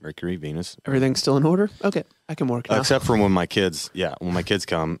 okay, Mercury, Venus, Everything's still in order? Okay, I can work now. except for when my kids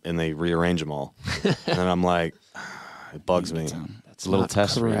come and they rearrange them all, and I'm like, it bugs me. It's a little Not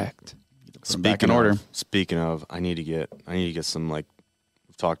test for you. correct. Put 'em back in order. Speaking of, I need to get some like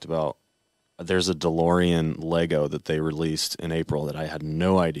we've talked about. There's a DeLorean Lego that they released in April that I had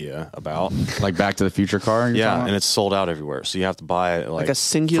no idea about. Like Back to the Future car? you're Yeah, talking and about? it's sold out everywhere. So you have to buy it like a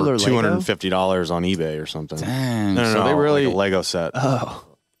singular for Lego? $250 on eBay or something. Dang. No, So they really like a Lego set. Oh,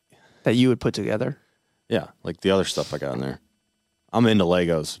 That you would put together? Yeah, like the other stuff I got in there. I'm into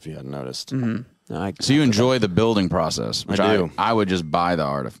Legos, if you hadn't noticed. No, So you enjoy the building process, which I do. I would just buy the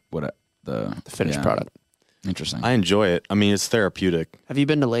art of the finished product. Interesting. I enjoy it. I mean, it's therapeutic. Have you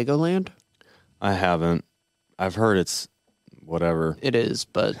been to Legoland? I haven't. I've heard it's whatever. It is,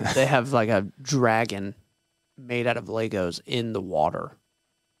 but they have like a dragon made out of Legos in the water.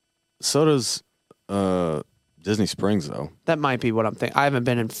 So does Disney Springs, though. That might be what I'm thinking. I haven't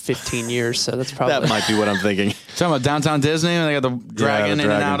been in 15 years, so that's probably That might be what I'm thinking. Talking about Downtown Disney, and they got the dragon in and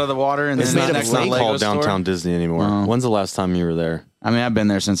dragon. out of the water, and It's then made of next Lego to the Lego called store. Downtown Disney anymore. When's the last time you were there? I mean, I've been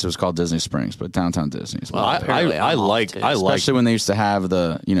there since it was called Disney Springs, but Downtown Disney. Is Well, my I favorite. apparently I'm off, like too. I like Especially when they used to have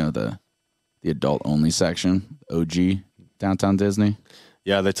the adult only section, OG Downtown Disney.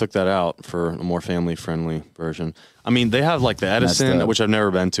 Yeah, they took that out for a more family friendly version. I mean, they have like the Messed Edison, up. which I've never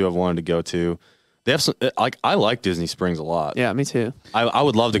been to. I've wanted to go to. They have some like I like Disney Springs a lot. Yeah, me too. I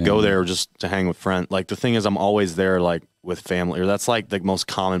would love to go there just to hang with friends. Like the thing is, I'm always there like with family, or that's like the most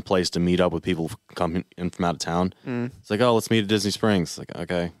common place to meet up with people coming in from out of town. It's like, oh, let's meet at Disney Springs. Like,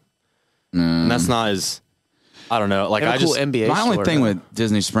 okay, and that's not as I don't know. Like They have I a cool just NBA My only store, thing though. with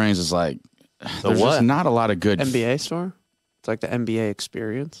Disney Springs is like there's what? just not a lot of good. NBA store. It's like the NBA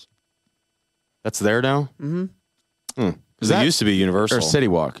experience. that's there now. Mm-hmm. Because that- it used to be Universal. or City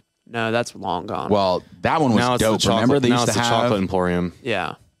Walk. No, that's long gone. Well, that one was now it's dope. the chocolate. Remember they now used it's to the have Chocolate Emporium.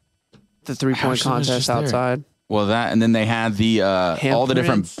 yeah, the 3-point Actually, it was contest just there. outside. Well, that and then they had the all the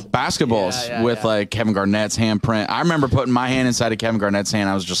different Handprints? basketballs Yeah, with yeah. like Kevin Garnett's handprint. I remember putting my hand inside of Kevin Garnett's hand.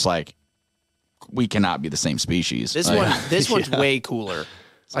 I was just like, we cannot be the same species. This Like, this one's way cooler.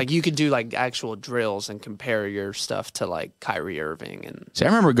 It's like you could do like actual drills and compare your stuff to like Kyrie Irving and See, I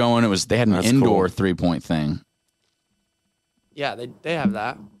remember going. They had an That's indoor cool. 3-point thing. yeah, they have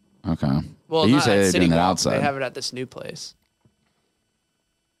that. Okay. Well, But you not say at they're City doing it Walk. outside. They have it at this new place.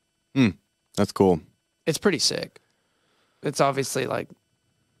 That's cool. It's pretty sick. It's obviously like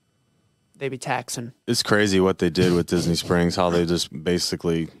they be taxing. It's crazy what they did with Disney Springs. How they just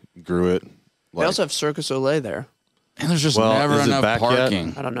basically grew it. They also have Circus Olay there. And there's just Well, never is it enough back yet?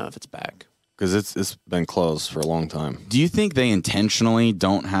 parking. I don't know if it's back. because it's been closed for a long time. Do you think they intentionally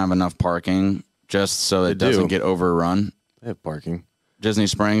don't have enough parking just so it They do. doesn't get overrun? They have parking. Disney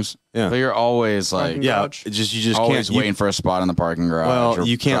Springs? Yeah. But you're always like, Parking Yeah, garage? it just you just always can't. waiting for a spot in the parking garage. Well, or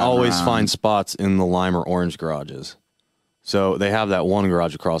you can't driving always around. find spots in the lime or orange garages. So they have that one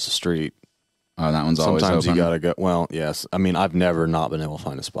garage across the street. Oh, that one's always Sometimes open. you gotta go. Well, yes. I mean, I've never not been able to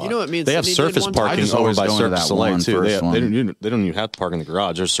find a spot. You know what me and They have Sydney did surface one time? I parking just over always by go into Cirque du that Soleil one too. first They one. don't even have to park in the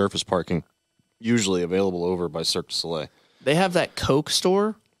garage. There's surface parking usually available over by Cirque du Soleil. They have that Coke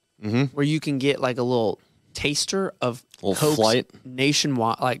store where you can get like a little taster of Little Coke's flight?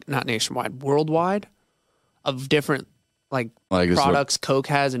 nationwide, like not nationwide, worldwide, of different like Like this is what- products Coke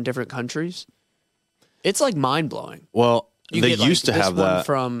has in different countries. It's like mind blowing. Well, You they get, like, used to this have one that.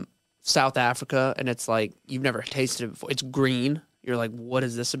 from South Africa, and it's like you've never tasted it before. It's green. You're like, what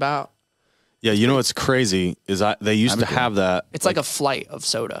is this about? Yeah, you know what's crazy is they used to have that. It's like a flight of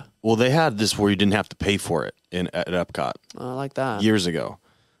soda. Well, they had this where you didn't have to pay for it at Epcot I like that. years ago.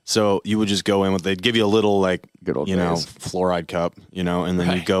 So you would just go in with, they'd give you a little like, Good old you know, days. fluoride cup, you know, and then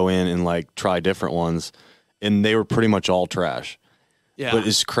you Right. go in and like try different ones, and they were pretty much all trash. Yeah. But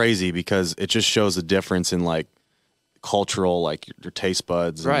it's crazy because it just shows the difference in like cultural, like your taste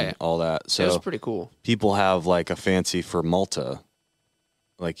buds and Right. all that. it was So pretty cool. people have like a fancy for Malta.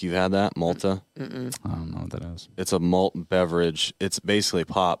 Like you had that Malta? I don't know what that is. It's a malt beverage. It's basically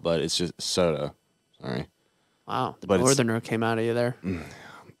pop, but it's just soda. Sorry. Wow. The But it's- northerner came out of you there.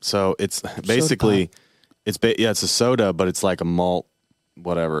 So it's basically, it's a soda, but it's like a malt,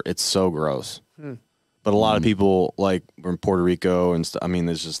 whatever. It's so gross. But a lot of people like from Puerto Rico and stuff. I mean,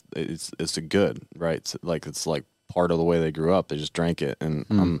 it's a good, right? It's like part of the way they grew up. They just drank it,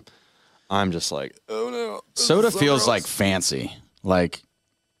 and I'm just like, oh no, this Soda is so feels gross. like fancy, like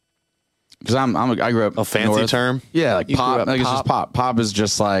because I grew up a fancy north. term. Yeah, like You grew pop. up Like it's just pop. Pop is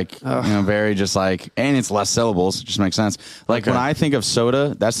just like very just like, and it's less syllables. It just makes sense. Like Okay. when I think of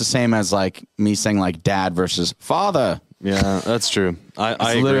soda, that's the same as like me saying like dad versus father. Yeah, that's true. I It's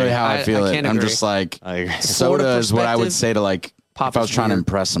agree. literally how I feel I it. can't I'm agree. just like I agree. soda Florida is what I would perspective, say to like pop if I was is trying to weird.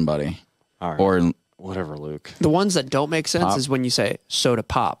 impress somebody All right. or Whatever, Luke. The ones that don't make sense Pop. is when you say soda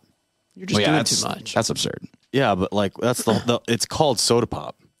pop. You're just well, yeah, doing that's too much. That's absurd. Yeah, but like that's the it's called soda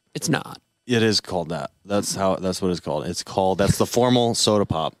pop. It's not. It is called that. That's what it's called. That's the formal soda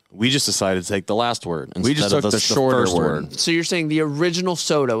pop. We just decided to take the last word instead We just of took the shorter first word. So you're saying the original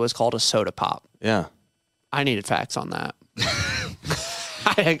soda was called a soda pop. Yeah. I needed facts on that.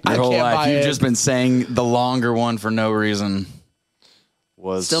 I Your whole can't life, buy you've it. just been saying the longer one for no reason.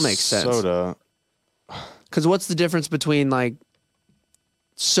 was Still makes sense. soda. Because what's the difference between like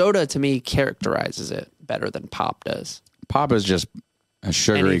soda? To me, characterizes it better than pop does. Pop is just a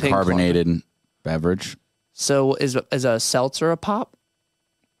sugary Anything carbonated beverage. So is a seltzer a pop?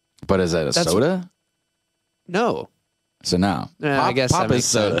 But is that a That's- soda? No. So no. Yeah, pop, I guess pop that is makes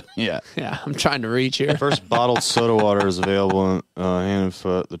soda. sense. Yeah. Yeah, I'm trying to reach here. First bottled soda water is available in hand and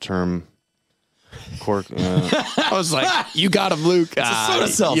foot. The term cork. I was like, you got him, Luke. a soda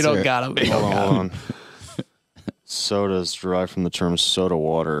You seltzer. don't got him. hold on. Soda is derived from the term soda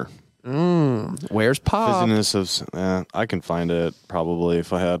water. Where's pop? Fizziness of. I can find it probably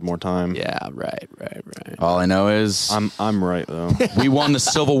if I had more time. Yeah, right. All I know is I'm right though. we won the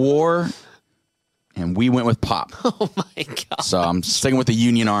Civil War and we went with pop. Oh my god. So I'm sticking with the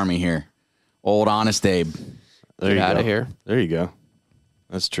Union Army here. Old Honest Abe. There you Get go. outta here. There you go.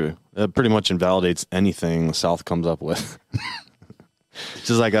 That's true. That pretty much invalidates anything the South comes up with.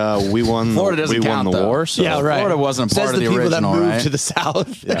 Just like we won. Florida doesn't we count, won the though. war. So Yeah, right. Florida wasn't a Says part of the people original, that moved right? to the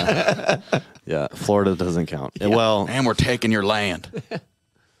South. Yeah, Florida doesn't count. Well, And we're taking your land.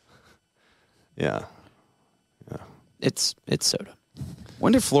 yeah. It's soda.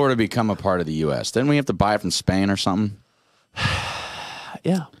 When did Florida become a part of the U.S.? Didn't we have to buy it from Spain or something?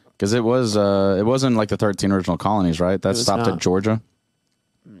 Yeah. Because it wasn't like the 13 original colonies, right? That was stopped not. at Georgia.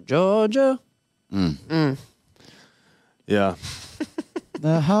 Georgia. Yeah.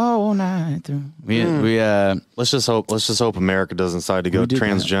 The whole night through. We Let's just hope America doesn't decide to go did that.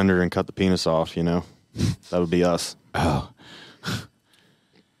 transgender and cut the penis off. You know, that would be us. oh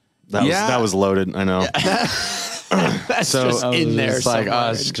That Yeah. that was loaded. I know. That's So- just I was in there just like, somewhere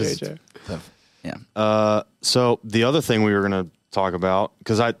oh, it's in just- JJ. yeah. So the other thing we were going to talk about,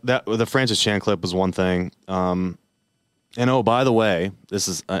 because the Francis Chan clip was one thing. And oh, by the way, this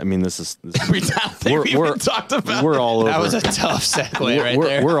is Every time we we're- even talked about we're all over. That was a tough segue right we're,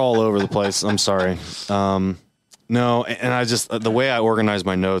 there. we're all over the place. I'm sorry. No, and I just the way I organize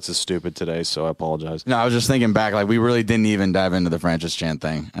my notes is stupid today, so I apologize. No, I was just thinking back, like we really didn't even dive into the Francis Chan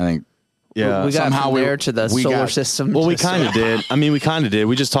thing. I think Yeah, we got somehow from we- there to the we solar got- system. well, we to kind of did. I mean, we kind of did.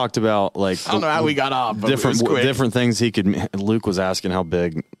 We just talked about like I don't know how we got off, but it was quick. different things he could. Luke was asking how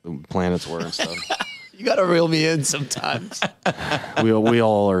big planets were and stuff. You got to reel me in sometimes. we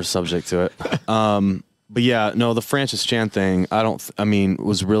all are subject to it. But yeah, no, the Francis Chan thing.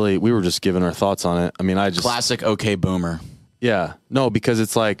 Was really we were just giving our thoughts on it. I mean, I just classic OK Boomer. Yeah. No, because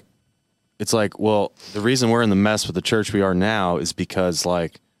it's like, well, the reason we're in the mess with the church we are now is because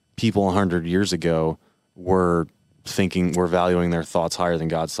like people 100 years ago were valuing their thoughts higher than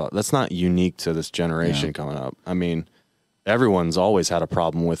God's thought. That's not unique to this generation coming up. I mean, everyone's always had a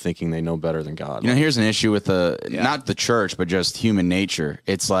problem with thinking they know better than God. You know, here's an issue with not the church, but just human nature.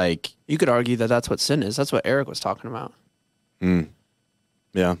 It's like You could argue that that's what sin is. That's what Eric was talking about.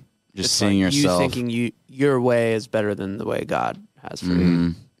 Yeah. just It's seeing like yourself. You thinking your way is better than the way God has for Mm-hmm.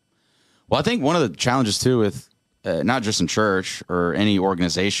 you. Well, I think one of the challenges too with not just in church or any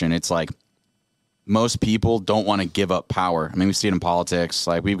organization, it's like most people don't want to give up power. I mean, we see it in politics.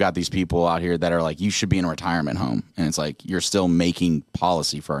 Like we've got these people out here that are like, you should be in a retirement home. And it's like, you're still making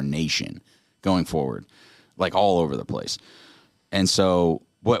policy for our nation going forward, like all over the place. And so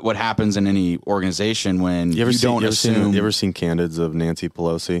what happens in any organization when you don't assume... You ever seen Candids of Nancy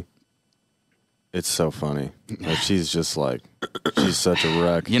Pelosi? It's so funny. Like, she's just like, she's such a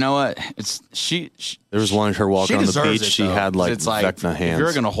wreck. You know what? It's she There was one of her walking on the deserves beach. it, She though. had like It's like, Vecna hands. if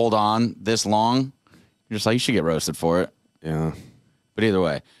you're going to hold on this long, you're just like, you should get roasted for it. yeah. But either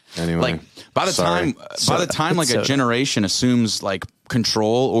way, Anyway, like by the sorry. time like a So- generation assumes like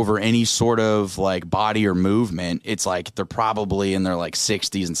control over any sort of like body or movement, it's like they're probably in their like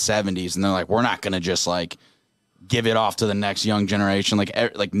 60s and 70s, and they're like, we're not going to just like give it off to the next young generation.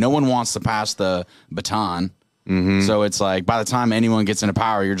 Like no one wants to pass the baton. Mm-hmm. So it's like by the time anyone gets into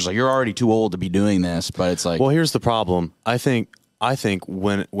power, you're just like, you're already too old to be doing this. But it's like, Well, here's the problem. I think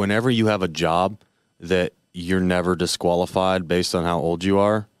whenever you have a job that you're never disqualified based on how old you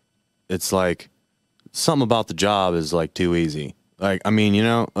are, it's like something about the job is like too easy. Like, I mean, you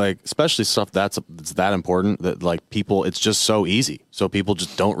know, like especially stuff that's that important that like people, it's just so easy. So people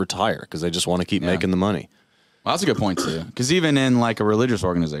just don't retire because they just want to keep making the money. well, that's a good point too. Because even in like a religious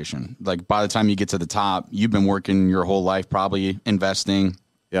organization, like by the time you get to the top, you've been working your whole life, probably investing,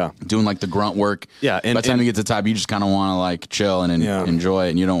 Yeah. doing like the grunt work. Yeah, By the time you get to the top, you just kind of want to like chill and Yeah. enjoy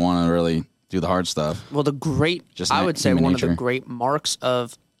it, and you don't want to really do the hard stuff. Well, Just I would say human one of nature. the great marks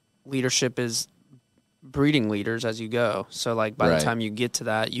of leadership is breeding leaders as you go. So, like, by Right. the time you get to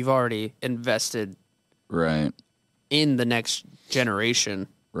that, you've already invested Right. in the next generation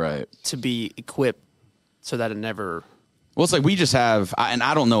Right. to be equipped so that it never. Well, Well, it's like we just have, and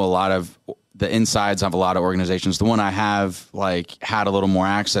I don't know a lot of the insides of a lot of organizations. The one I have like had a little more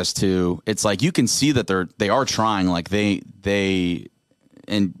access to, it's like you can see that they are trying. Like they,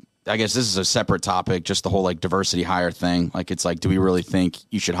 and I guess this is a separate topic, just the whole like diversity hire thing. Like it's like, do we really think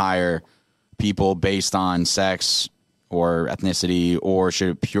you should hire people based on sex or ethnicity, or should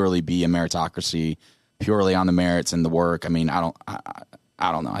it purely be a meritocracy, purely on the merits and the work? I mean, I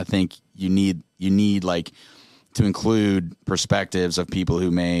don't know. I think you need like to include perspectives of people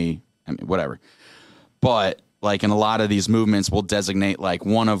who may, I mean, whatever. But like in a lot of these movements, we'll designate like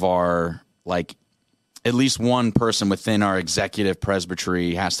one of our, like at least one person within our executive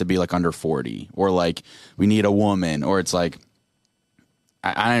presbytery has to be like under 40, or like we need a woman, or it's like,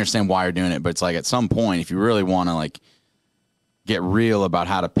 I understand why you're doing it, but it's like at some point, if you really want to like get real about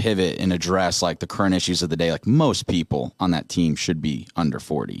how to pivot and address like the current issues of the day, like most people on that team should be under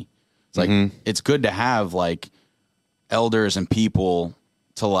 40. It's like, it's good to have like elders and people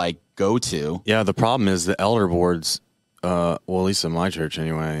to like go to. Yeah, the problem is the elder boards, well, at least in my church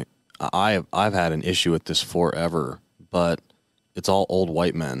anyway, I've had an issue with this forever, but it's all old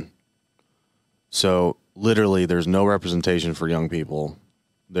white men. So literally there's no representation for young people.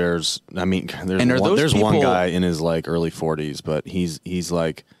 There's one guy in his like early 40s, but he's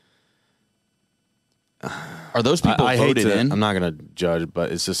like, are those people voted in? I'm not going to judge,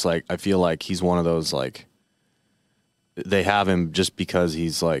 but it's just like, I feel like he's one of those, like, they have him just because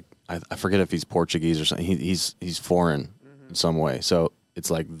he's like, I forget if he's Portuguese or something. He's foreign in some way. So it's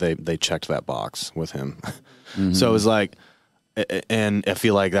like they checked that box with him. So it's like, and I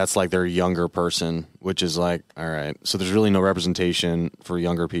feel like that's like their younger person, which is like, all right. So there's really no representation for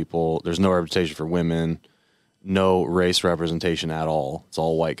younger people. There's no representation for women, no race representation at all. It's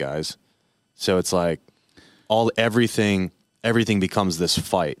all white guys. So it's like everything becomes this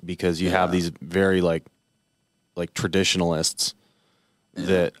fight because you have these very like traditionalists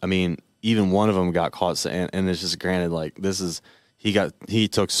that, I mean, even one of them got caught, and it's just granted, like he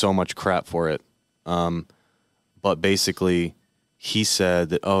took so much crap for it. But basically he said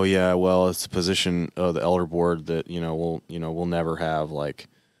that, oh yeah, well, it's a position of the elder board that, we'll never have like,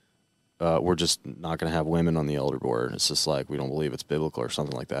 we're just not going to have women on the elder board. It's just like, we don't believe it's biblical or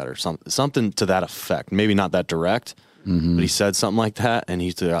something like that, or something to that effect. Maybe not that direct, but he said something like that, and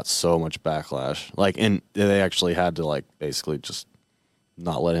he got so much backlash. Like, and they actually had to like basically just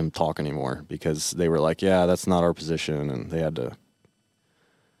not let him talk anymore because they were like, yeah, that's not our position, and they had to,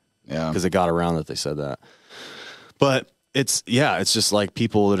 because it got around that they said that. But it's just like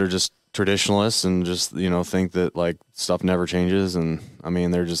people that are just traditionalists and just, think that like stuff never changes. And I mean,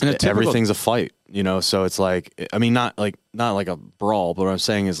 they're just, everything's a fight, so it's like, I mean, not like a brawl, but what I'm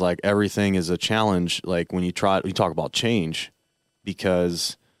saying is like, everything is a challenge. Like when you talk about change,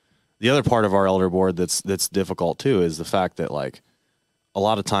 because the other part of our elder board that's difficult too, is the fact that like a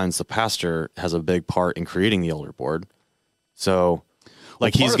lot of times the pastor has a big part in creating the elder board. So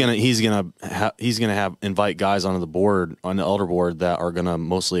like he's gonna invite guys onto the board, on the elder board, that are gonna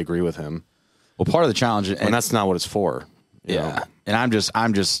mostly agree with him. Well, part of the challenge, and that's not what it's for. You know? And I'm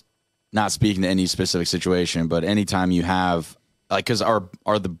just not speaking to any specific situation, but anytime you have like, because are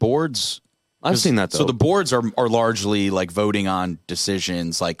the boards? I've seen that though. So the boards are largely like voting on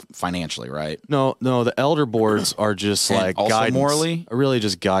decisions like financially, right? No, the elder boards are just like also guidance, morally, really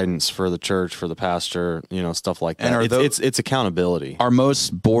just guidance for the church, for the pastor, stuff like that. And it's accountability. Are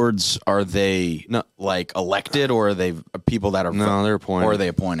most boards, are they like elected, or are they people that are they're appointed, or are they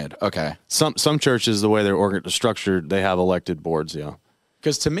appointed? Okay. Some churches, the way they're structured, they have elected boards. Yeah.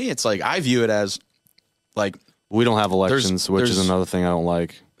 Because to me, it's like, I view it as like, we don't have elections, which is another thing I don't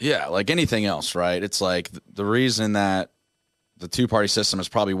like. Yeah, like anything else, right? It's like the reason that the two-party system has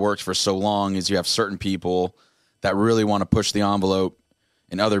probably worked for so long is you have certain people that really want to push the envelope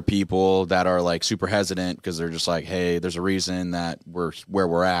and other people that are like super hesitant because they're just like, hey, there's a reason that we're where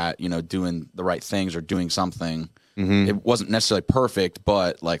we're at, doing the right things or doing something. It wasn't necessarily perfect,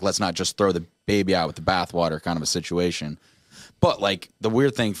 but like, let's not just throw the baby out with the bathwater kind of a situation. But like the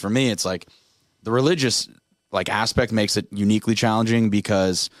weird thing for me, it's like the religious like aspect makes it uniquely challenging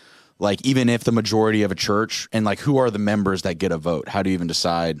because like, even if the majority of a church, and like, who are the members that get a vote? How do you even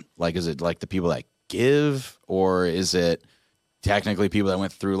decide? Like, is it like the people that give, or is it technically people that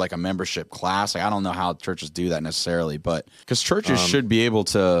went through like a membership class? Like, I don't know how churches do that necessarily, but because churches should be able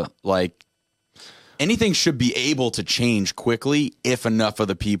to like, anything should be able to change quickly if enough of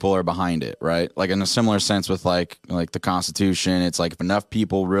the people are behind it, right? Like in a similar sense with like the Constitution, it's like if enough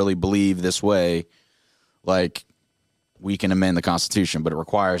people really believe this way, like we can amend the Constitution, but it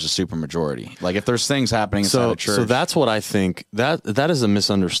requires a supermajority. Like if there's things happening inside the church. So that's what I think, that is a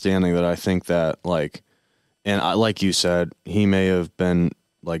misunderstanding, that I think that like And like you said, he may have been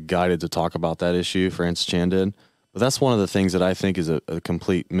like guided to talk about that issue. Francis Chan did. But that's one of the things that I think is a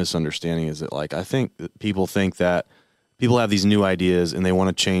complete misunderstanding, is that like I think that people think that people have these new ideas and they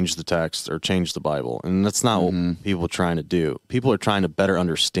want to change the text or change the Bible. And that's not what people are trying to do. People are trying to better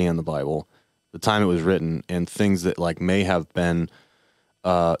understand the Bible, the time it was written, and things that like may have been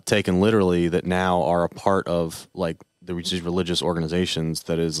taken literally that now are a part of like these religious organizations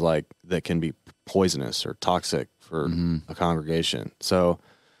that is like that can be poisonous or toxic for a congregation. So,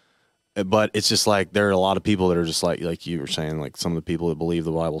 but it's just like there are a lot of people that are just like you were saying, like some of the people that believe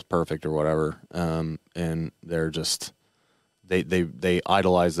the Bible's perfect or whatever, and they're just they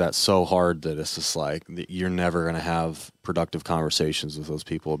idolize that so hard that it's just like you're never going to have productive conversations with those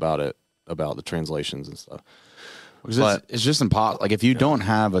people about it, about the translations and stuff. But it's just impossible. Like if you don't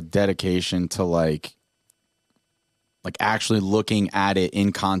have a dedication to like actually looking at it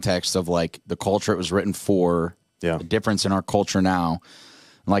in context of like the culture it was written for, the difference in our culture now,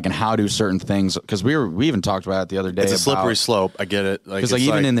 like, and how do certain things, because we even talked about it the other day. It's a slippery slope. I get it. Because like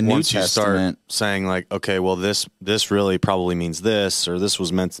even in the New once Testament, you start saying like, okay, well this really probably means this, or this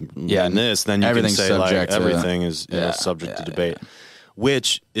was meant to mean this, then you can say like everything is subject to debate,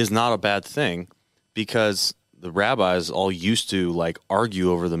 which is not a bad thing, because the rabbis all used to like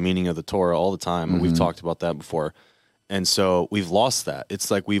argue over the meaning of the Torah all the time, and we've talked about that before. And so we've lost that.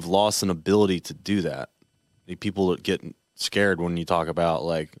 It's like we've lost an ability to do that. People get scared when you talk about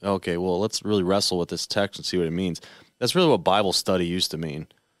like, okay, well, let's really wrestle with this text and see what it means. That's really what Bible study used to mean.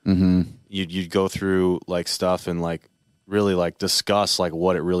 You'd go through like stuff and like really like discuss like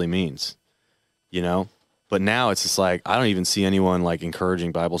what it really means, you know? But now it's just like, I don't even see anyone like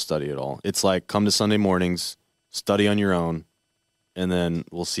encouraging Bible study at all. It's like, come to Sunday mornings, study on your own, and then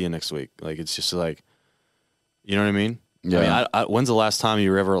we'll see you next week. Like, it's just like, you know what I mean? Yeah. I mean, when's the last time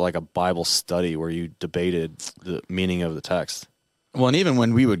you were ever like a Bible study where you debated the meaning of the text? Well, and even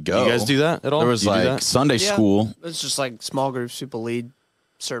when we would go, you guys do that at all? There was like Sunday school. It's just like small groups people lead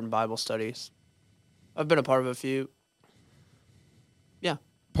certain Bible studies. I've been a part of a few. Yeah.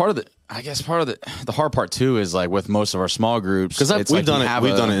 Part of the hard part too is like with most of our small groups, because we've done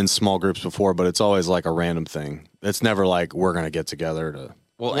it in small groups before, but it's always like a random thing. It's never like we're gonna get together to.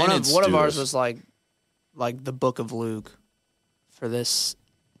 Well, one of ours was like the Book of Luke. For this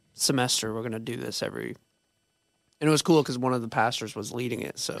semester, we're gonna do this and it was cool because one of the pastors was leading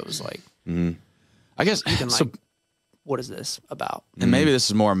it, so it was like, I guess you can like, what is this about? And maybe this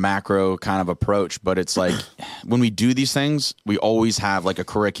is more macro kind of approach, but it's like when we do these things, we always have like a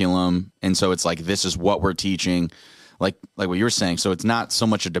curriculum, and so it's like this is what we're teaching, like what you were saying. So it's not so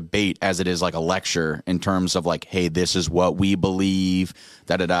much a debate as it is like a lecture in terms of like, hey, this is what we believe,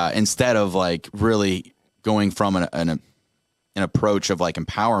 instead of like really going from an approach of like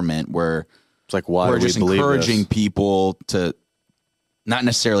empowerment where it's like, why we're do we just believe encouraging this? people to not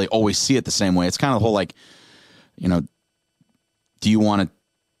necessarily always see it the same way. It's kind of the whole like, you know, do you want to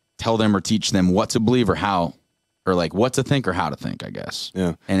tell them or teach them what to believe or how, or like what to think or how to think, I guess.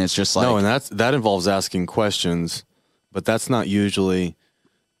 Yeah. And it's just like, no, and that involves asking questions, but that's not usually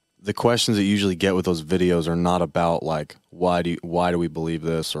the questions that you usually get with those videos are not about like, why do we believe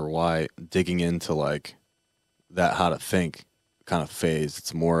this, or why digging into like that, how to think kind of phase.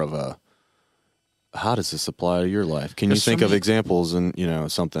 It's more of a, how does this apply to your life? Can you think of examples and, you know,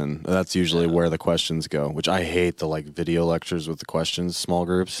 something? That's usually where the questions go, which I hate the like video lectures with the questions, small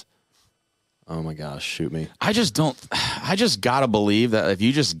groups. Oh my gosh, shoot me. I just gotta believe that if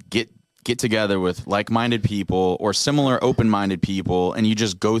you just get together with like-minded people or similar open-minded people and you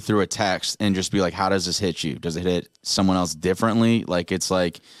just go through a text and just be like, how does this hit you? Does it hit someone else differently? Like, it's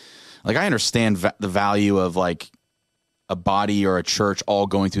like I understand the value of like a body or a church all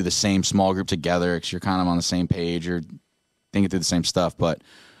going through the same small group together because you're kind of on the same page or thinking through the same stuff. But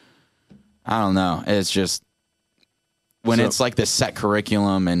I don't know. It's just when it's like this set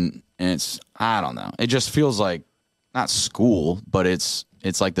curriculum and it's, I don't know. It just feels like not school, but it's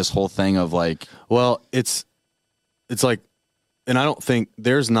like this whole thing of like, well, it's like, and I don't think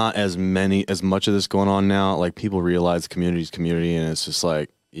there's not as much of this going on now. Like people realize community's community, and it's just like,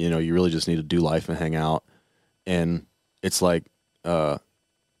 you know, you really just need to do life and hang out. And it's like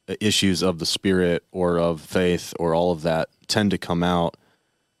issues of the spirit or of faith or all of that tend to come out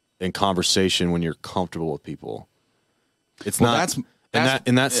in conversation when you're comfortable with people. It's not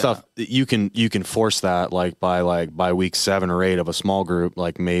that stuff you can force that like by week 7 or 8 of a small group.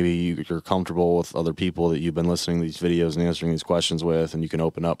 Like maybe you're comfortable with other people that you've been listening to these videos and answering these questions with, and you can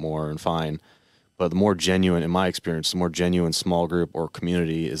open up more and fine. But the more genuine, in my experience, the more genuine small group or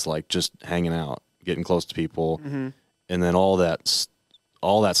community is like just hanging out, getting close to people, and then all that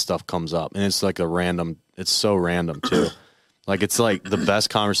stuff comes up, and it's like a random It's so random too. Like it's like the best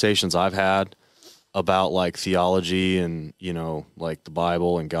conversations I've had about like theology and, you know, like the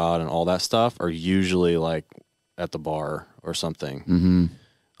Bible and God and all that stuff are usually like at the bar or something. Mm-hmm.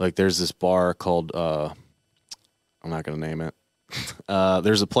 Like there's this bar called, I'm not going to name it.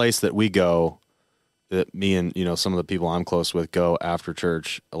 There's a place that we go that me and, you know, some of the people I'm close with go after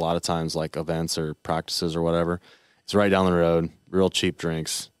church a lot of times, like events or practices or whatever. It's right down the road, real cheap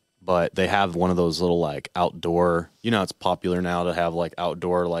drinks, but they have one of those little like outdoor, you know, it's popular now to have like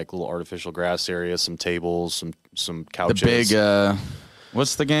outdoor, like little artificial grass areas, some tables, some couches. The big,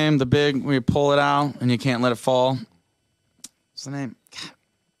 what's the game? The big, where you pull it out and you can't let it fall. What's the name?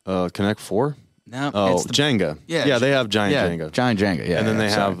 Connect Four? No. Oh, it's Jenga. Yeah, they have giant Jenga. Giant Jenga, yeah. And then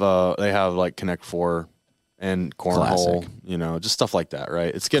yeah, they have like Connect Four and Cornhole, Classic. you know, just stuff like that,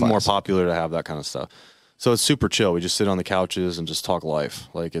 right? It's getting more popular to have that kind of stuff. So it's super chill. We just sit on the couches and just talk life.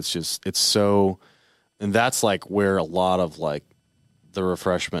 Like it's so, and that's like where a lot of like the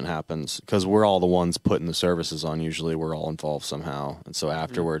refreshment happens because we're all the ones putting the services on. Usually we're all involved somehow. And so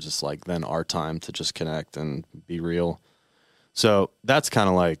afterwards it's like then our time to just connect and be real. So that's kind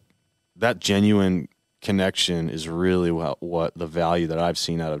of like that genuine connection is really what the value that I've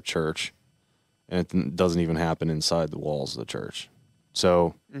seen out of church. And it doesn't even happen inside the walls of the church.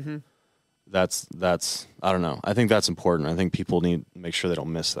 So that's I don't know. I think that's important. I think people need to make sure they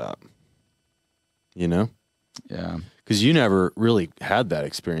don't miss that. You know? Yeah. Because you never really had that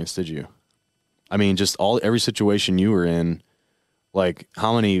experience, did you? I mean, just every situation you were in, like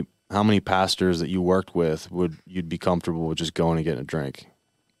how many pastors that you worked with you'd be comfortable with just going and getting a drink?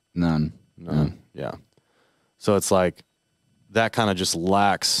 None. Yeah. So it's like that kind of just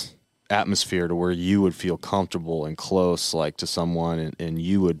lacks atmosphere to where you would feel comfortable and close like to someone and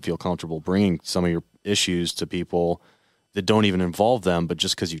you would feel comfortable bringing some of your issues to people that don't even involve them, but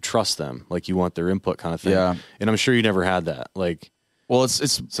just because you trust them, like you want their input kind of thing. Yeah. And I'm sure you never had that. Like, well,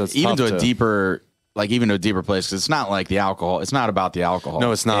 it's even to a deeper, like even to a deeper place. Cause it's not like the alcohol. It's not about the alcohol.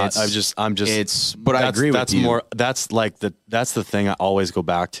 No, it's not. But I agree with you. That's like that's the thing I always go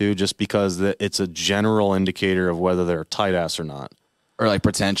back to just because it's a general indicator of whether they're tight ass or not. Or like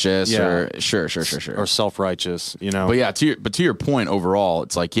pretentious or sure. Or self-righteous, you know? But yeah, to your point overall,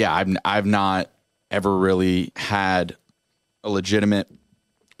 it's like, yeah, I've not ever really had a legitimate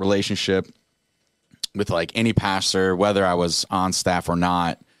relationship with like any pastor, whether I was on staff or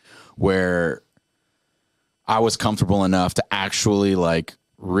not, where I was comfortable enough to actually like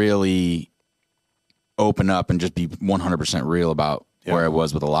really open up and just be 100% real about where I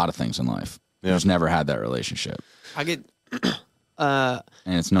was with a lot of things in life. Yeah. Just never had that relationship. I get and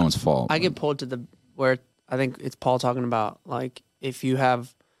it's no one's fault. I get pulled to the where I think it's Paul talking about like if you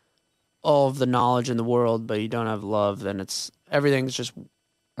have all of the knowledge in the world but you don't have love, then everything's just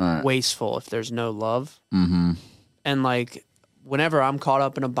wasteful if there's no love. Mm-hmm. And like whenever I'm caught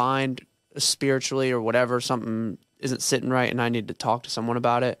up in a bind spiritually or whatever, something isn't sitting right and I need to talk to someone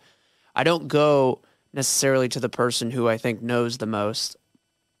about it, I don't go necessarily to the person who I think knows the most,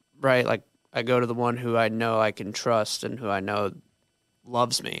 right? Like I go to the one who I know I can trust and who I know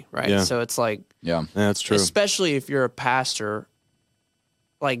loves me, right? Yeah. So it's like, Yeah, that's true. especially if you're a pastor,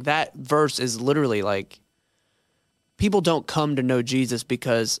 like that verse is literally like, people don't come to know Jesus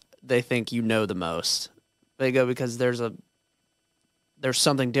because they think you know the most. They go because there's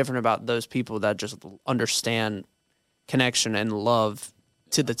something different about those people that just understand connection and love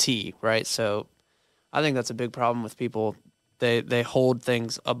to the T, right? So I think that's a big problem with people. They hold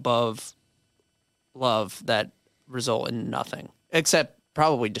things above love that result in nothing except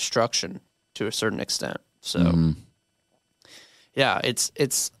probably destruction to a certain extent. So yeah, it's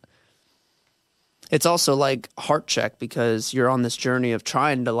also like heart check because you're on this journey of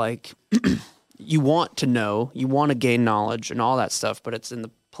trying to like you want to know, you want to gain knowledge and all that stuff, but it's in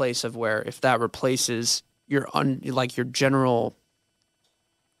the place of where if that replaces your your general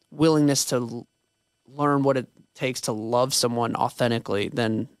willingness to learn what it takes to love someone authentically,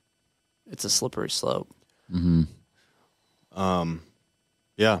 then it's a slippery slope. Mm-hmm.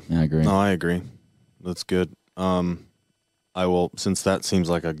 Yeah, I agree. No, I agree. That's good. I will, since that seems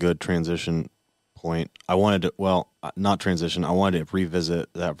like a good transition point, I wanted to, well, not transition, I wanted to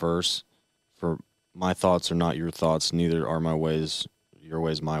revisit that verse for my thoughts are not your thoughts, neither are my ways, your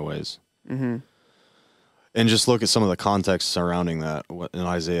ways, my ways. Mm-hmm. And just look at some of the context surrounding that in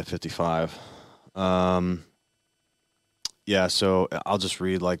Isaiah 55. Yeah, so I'll just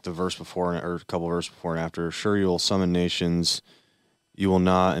read like the verse before or a couple verses before and after. Sure, you will summon nations, you will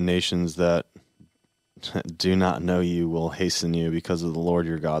not, and nations that do not know you will hasten you because of the Lord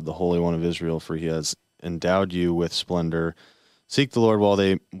your God, the Holy One of Israel, for he has endowed you with splendor. Seek the Lord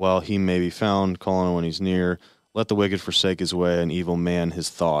while he may be found, call on him when he's near. Let the wicked forsake his way, and evil man his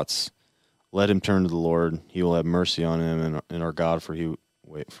thoughts. Let him turn to the Lord; he will have mercy on him, and our God, for he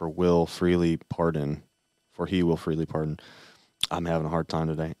will freely pardon. For he will freely pardon. I'm having a hard time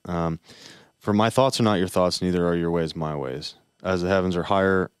today. For my thoughts are not your thoughts, neither are your ways my ways. As the heavens are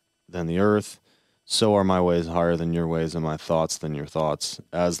higher than the earth, so are my ways higher than your ways, and my thoughts than your thoughts.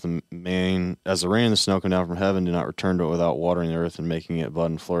 As the rain and the snow come down from heaven, do not return to it without watering the earth and making it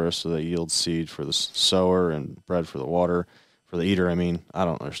bud and flourish, so that it yields seed for the sower and bread for the eater. I mean, I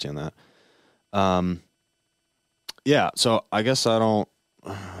don't understand that. Yeah. So I guess I don't.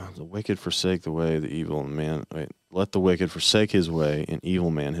 The wicked forsake the way, the evil man. Let the wicked forsake his way, and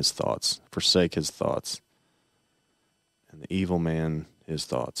evil man his thoughts. Forsake his thoughts, and the evil man his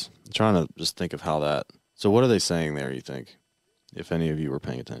thoughts. I'm trying to just think of how that. So what are they saying there, you think, if any of you were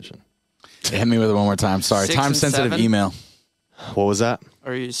paying attention? Hit me with it one more time. Sorry. 6 Time and sensitive 7? email. What was that?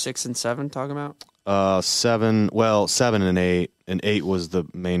 Are you 6 and 7 talking about? 7 and 8, and 8 was the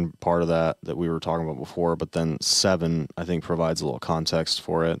main part of that we were talking about before, but then 7, I think, provides a little context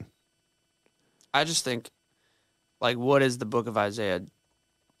for it. I just think, like, what is the book of Isaiah,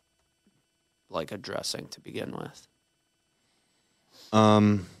 like, addressing to begin with?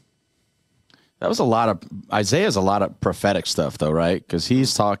 That was Isaiah's a lot of prophetic stuff though, right? Because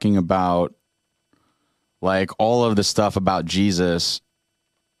he's talking about like all of the stuff about Jesus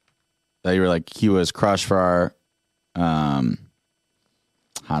that you were like, he was crushed for our, how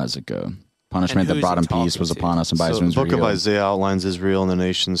does it go? Punishment that brought him peace was upon us, and by his wounds the we book were of healed. Isaiah outlines Israel and the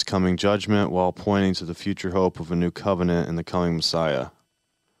nation's coming judgment while pointing to the future hope of a new covenant and the coming Messiah.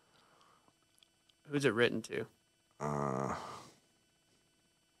 Who's it written to?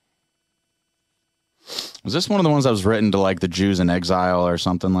 Was this one of the ones that was written to like the Jews in exile or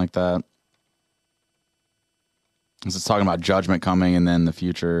something like that? Is it talking about judgment coming and then the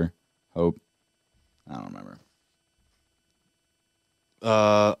future hope? I don't remember.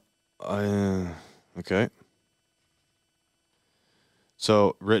 Okay.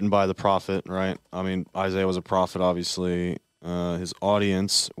 So written by the prophet, right? I mean, Isaiah was a prophet, obviously. His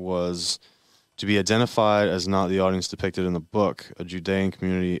audience was to be identified as not the audience depicted in the book, a Judean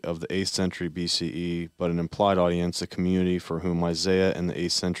community of the 8th century BCE, but an implied audience, a community for whom Isaiah in the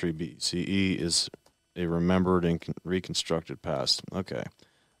 8th century BCE is a remembered and reconstructed past. Okay.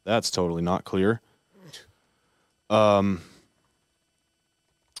 That's totally not clear. As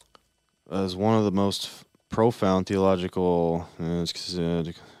one of the most profound theological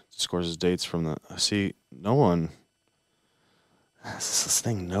discourses dates from the... See, no one... This is this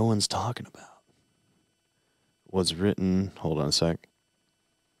thing no one's talking about. Was written... Hold on a sec.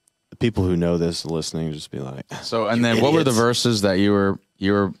 The people who know this listening just be like... So, and then what were the idiots. verses that you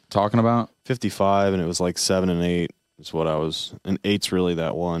were talking about? 55, and it was like 7 and 8 is what I was... And 8's really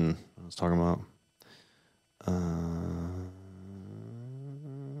that one I was talking about.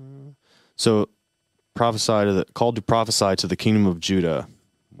 So, called to prophesy to the kingdom of Judah,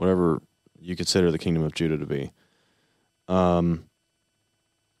 whatever you consider the kingdom of Judah to be.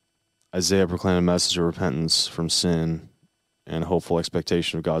 Isaiah proclaimed a message of repentance from sin and hopeful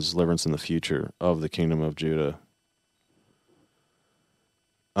expectation of God's deliverance in the future of the kingdom of Judah.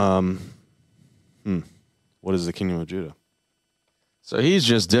 What is the kingdom of Judah? So he's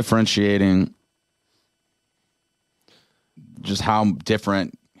just differentiating just how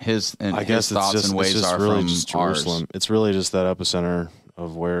different his thoughts and ways are really from just Jerusalem. It's really just that epicenter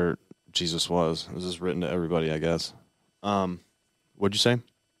of where Jesus was. This is written to everybody, I guess. What'd you say?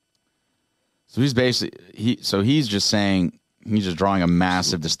 So he's basically he's just saying he's just drawing a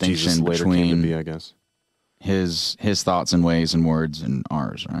massive distinction Jesus later came to between be, I guess. his thoughts and ways and words and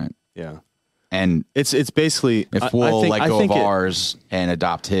ours, right? Yeah. And It's basically if we'll let go of ours and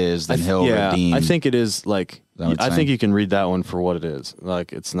adopt his, then he'll redeem. I think it is like that what it's I think saying? you can read that one for what it is.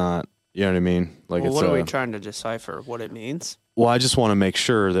 Like it's not, you know what I mean? Like Well, it's what are we trying to decipher? What it means? well, I just want to make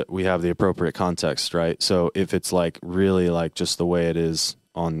sure that we have the appropriate context, right? So if it's like really like just the way it is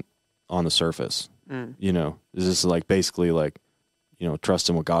on the surface, you know, is this like basically like, you know, trust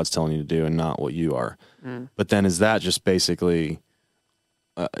in what God's telling you to do and not what you are. But then is that just basically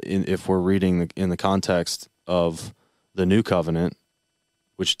if we're reading in the context of the new covenant,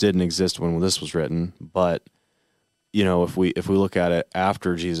 which didn't exist when this was written, but you know, if we look at it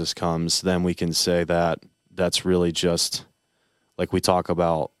after Jesus comes, then we can say that that's really just like we talk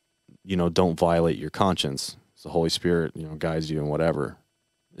about, you know, don't violate your conscience. The Holy Spirit, you know, guides you in whatever.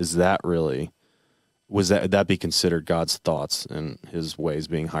 Is that really, would that be considered God's thoughts and his ways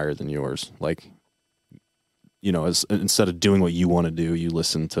being higher than yours? Like, you know, instead of doing what you want to do, you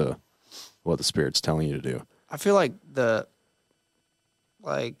listen to what the Spirit's telling you to do. I feel like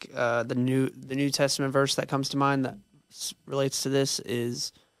like the New Testament verse that comes to mind that relates to this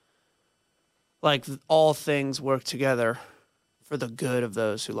is like all things work together for the good of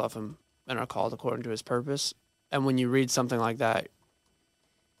those who love him and are called according to his purpose. And when you read something like that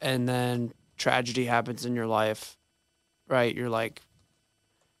and then tragedy happens in your life, right? You're like,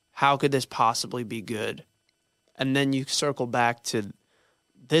 how could this possibly be good? And then you circle back to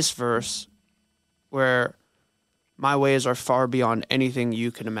this verse where my ways are far beyond anything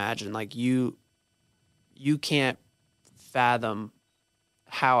you can imagine. Like you can't fathom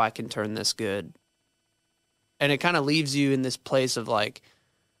how I can turn this good. And it kind of leaves you in this place of like,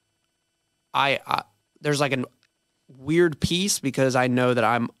 I there's like a weird peace because I know that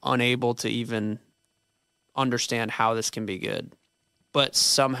I'm unable to even understand how this can be good. But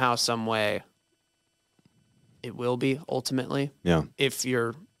somehow, some way, it will be ultimately. Yeah. If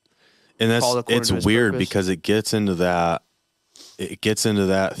you're And called according it's to his weird purpose. because it gets into that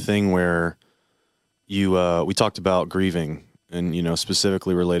thing where you we talked about grieving and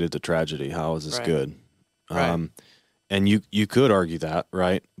specifically related to tragedy. How is this Right. good? Right. And you could argue that,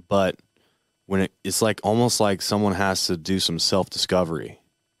 right? But when it's like almost like someone has to do some self-discovery.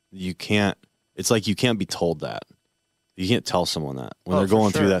 It's like you can't be told that. You can't tell someone that when they're for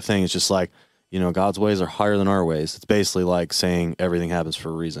going sure. through that thing. It's just like, God's ways are higher than our ways. It's basically like saying everything happens for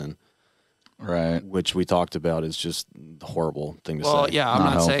a reason, Right. which we talked about is just a horrible thing to well, say. yeah, I'm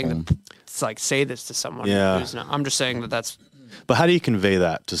Not not saying helpful. that it's like say this to someone. Yeah. Who's not, I'm just saying that that's But how do you convey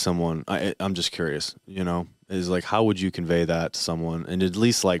that to someone? I'm just curious, is like, how would you convey that to someone and at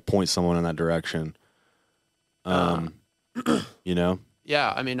least like point someone in that direction? yeah.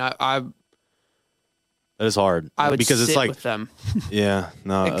 I mean, I That is hard would because sit it's like, with them yeah,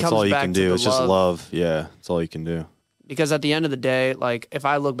 no, It that's comes all you back can to do. the It's just love. love. Yeah. That's all you can do. because at the end of the day, like if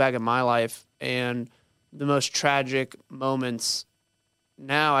I look back at my life and the most tragic moments,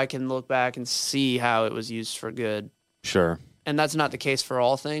 now I can look back and see how it was used for good. Sure. And that's not the case for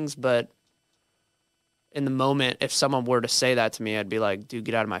all things, but in the moment, if someone were to say that to me, I'd be like, dude,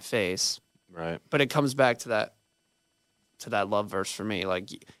 get out of my face. Right. But it comes back to that love verse for me. Like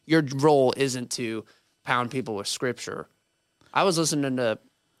your role isn't to pound people with scripture. I was listening to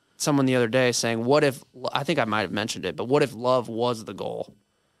someone the other day saying, what if, I think I might have mentioned it, but what if love was the goal?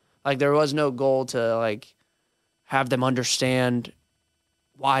 Like there was no goal to like have them understand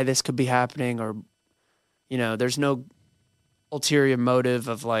why this could be happening or, there's no ulterior motive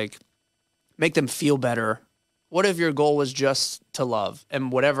of like make them feel better. What if your goal was just to love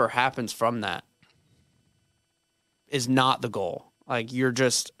and whatever happens from that is not the goal? Like you're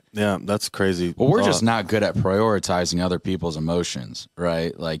just Yeah. That's crazy. Well, we're thought. just not good at prioritizing other people's emotions,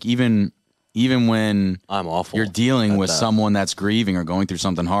 right? Like even when I'm awful. you're dealing at with that. someone that's grieving or going through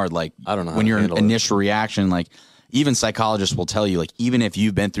something hard, like I don't know how when to your handle it. initial reaction, like even psychologists will tell you, like even if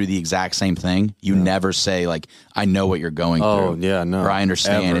you've been through the exact same thing, you never say like, I know what you're going Oh, through. yeah, no, Or I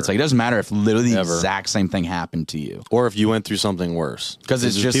understand. ever. It's like, it doesn't matter if literally the Ever. exact same thing happened to you. Or if you went through something worse. 'Cause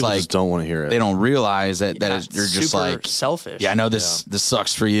it's just people like- just don't want to hear it. They don't realize that yeah, you're just super like, selfish. yeah, I know this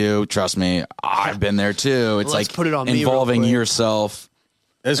sucks for you. Trust me. I've been there too. It's Let's like put it on me real involving quick. yourself.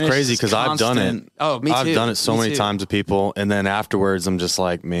 It's And it's crazy just because I've done it. constant- Oh, me too. I've done it so Me many too. times with people, and then afterwards, I'm just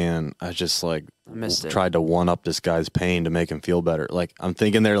like, man, I just like missed it. tried to one up this guy's pain to make him feel better. Like I'm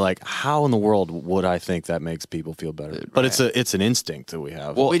thinking, they're like, how in the world would I think that makes people feel better? But it's an instinct that we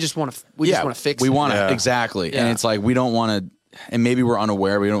have. we just want to just want to fix we it. want to Yeah. exactly, Yeah. and it's like we don't want to, and maybe we're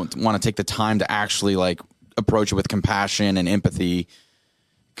unaware. We don't want to take the time to actually like approach it with compassion and empathy,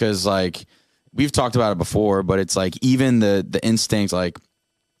 because like we've talked about it before. But it's like even the instinct, like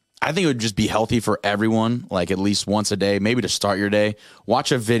I think it would just be healthy for everyone, like at least once a day, maybe to start your day,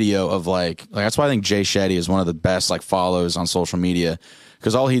 watch a video of like that's why I think Jay Shetty is one of the best like follows on social media,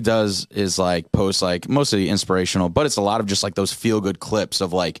 because all he does is like post like mostly inspirational, but it's a lot of just like those feel good clips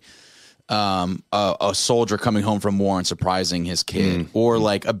of like a soldier coming home from war and surprising his kid, or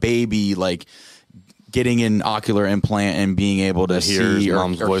like a baby like getting an ocular implant and being able to hear his see or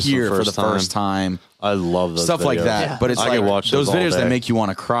mom's voice hear for for the the first first time. I love those Stuff like videos. that. Yeah. But it's I like could watch those those all videos that day. make you want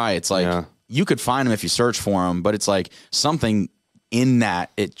to cry. It's like Yeah. you could find them if you search for them, but it's like something in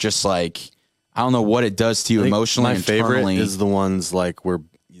that. It just like I don't know what it does to you I think emotionally. my favorite internally. is the ones like where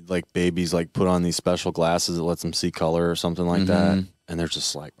like babies like put on these special glasses that lets them see color or something like that, and they're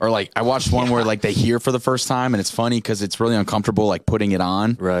just like, or like I watched one where like they hear for the first time, and it's funny because it's really uncomfortable like putting it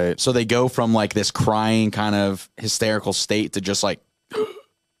on. Right. So they go from like this crying kind of hysterical state to just like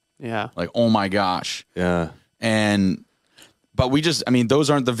Yeah. oh my gosh. yeah, But But those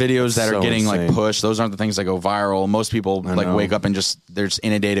aren't the videos that So are getting like insane. pushed. Those aren't the things that go viral. Most people like know. wake up and they're just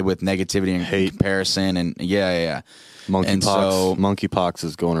inundated with negativity and Hate. comparison and yeah. And so Monkeypox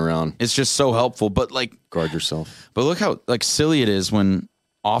is going around. it's just so helpful. But like, Guard yourself. but look how like silly it is when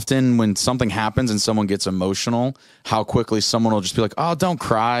something happens and someone gets emotional, how quickly someone will just be like, "Oh, don't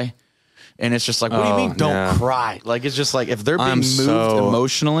cry." And it's just like, what do you mean don't yeah. cry? Like, it's just like if they're being I'm moved so-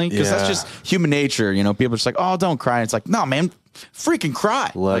 emotionally, because that's Yeah. just human nature. You know, people are just like, "Oh, don't cry." And it's like, no, man, freaking cry.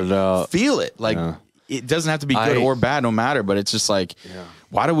 Let Like, it out. Feel it. Like, Yeah. it doesn't have to be good or bad, no matter. But it's just like,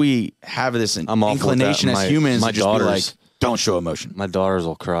 why do we have this I'm awful with inclination that. as My- humans my to just be like, daughters- don't show emotion? My daughters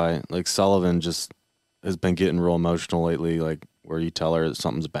will cry. Like Sullivan just has been getting real emotional lately. Like where you tell her that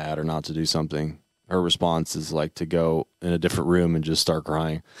something's bad or not to do something, her response is like to go in a different room and just start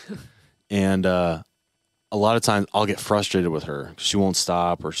crying. And a lot of times I'll get frustrated with her. She won't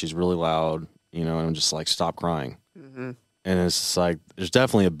stop, or she's really loud, and I'm just like, stop crying. And it's just like, there's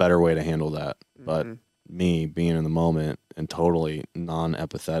definitely a better way to handle that. But me being in the moment and totally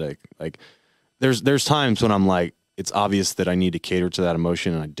non-empathetic, like there's times when I'm like, it's obvious that I need to cater to that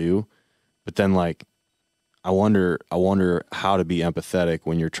emotion, and I do. But then like, I wonder how to be empathetic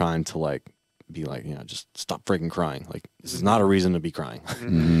when you're trying to like be like, just stop freaking crying. Like this is not a reason to be crying.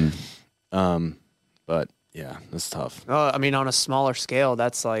 But yeah, it's tough. Oh, I mean, on a smaller scale,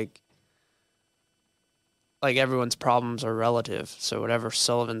 that's like everyone's problems are relative. So whatever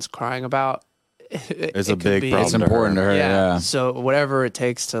Sullivan's crying about, It's a big problem. It's important to her. Yeah. So whatever it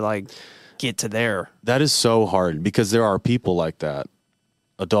takes to like get to there. That is so hard because there are people like that,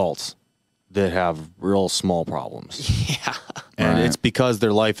 adults, that have real small problems. Yeah. And Right. it's because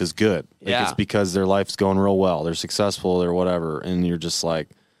their life is good. Like Yeah. It's because their life's going real well. They're successful or whatever. And you're just like,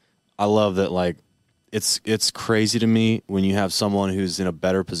 I love that. Like, it's crazy to me when you have someone who's in a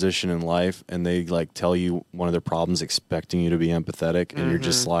better position in life and they like tell you one of their problems, expecting you to be empathetic, and you're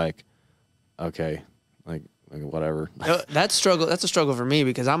just like, okay, like whatever. That's a struggle for me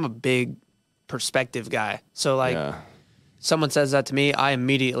because I'm a big perspective guy. So like Yeah. someone says that to me, I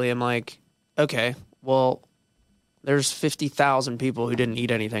immediately am like, okay, well, there's 50,000 people who didn't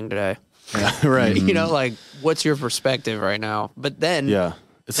eat anything today. Right. Like, what's your perspective right now? But then Yeah.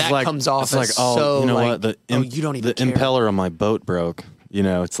 It's that like, comes off it's like, as oh, so, you know like, what? The you don't even the care. impeller on my boat broke.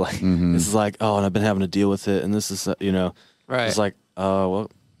 It's like this is like, oh, and I've been having to deal with it, and this is Right. It's like, oh,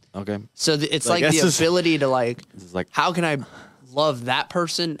 well, okay. So it's Like, like that's the just- ability to like, It's like, how can I love that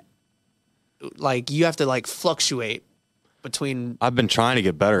person? Like you have to like fluctuate between I've been trying to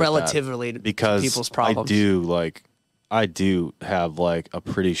get better relatively at to that because people's problems. I do have like a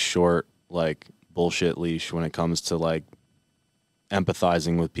pretty short like bullshit leash when it comes to like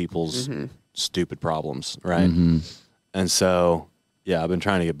empathizing with people's stupid problems, right? And so, yeah, I've been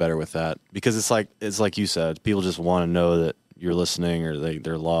trying to get better with that because it's like you said, people just want to know that you're listening or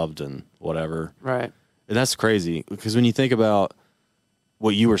they're loved and whatever. Right. And that's crazy because when you think about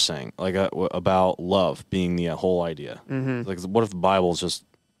what you were saying, like about love being the whole idea, like what if the Bible is just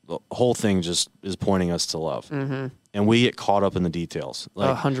the whole thing just is pointing us to love, and we get caught up in the details,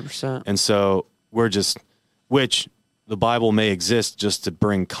 like 100%. and so we're just, which the Bible may exist just to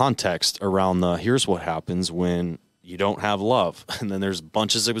bring context around here's what happens when you don't have love, and then there's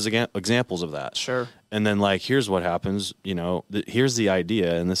bunches of examples of that. Sure. And then like here's what happens, here's the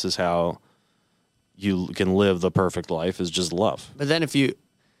idea, and this is how you can live the perfect life is just love. But then if you,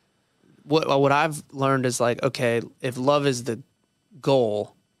 what I've learned is like, okay, if love is the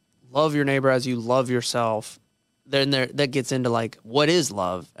goal, love your neighbor as you love yourself. Then that gets into like, what is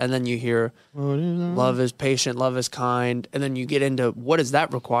love? And then you hear love is patient, love is kind. And then you get into what does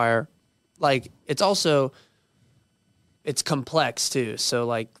that require? Like, it's complex too. So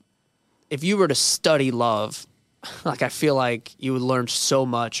like, if you were to study love, like I feel like you would learn so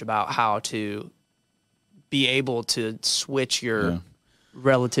much about how to be able to switch your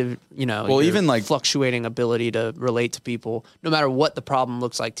relative, your even like fluctuating ability to relate to people, no matter what the problem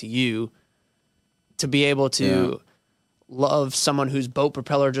looks like to you, to be able to love someone whose boat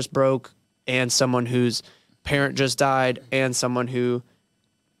propeller just broke and someone whose parent just died and someone who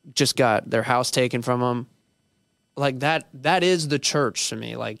just got their house taken from them. Like that is the church to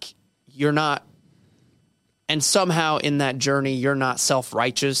me. Like you're not, and somehow in that journey, you're not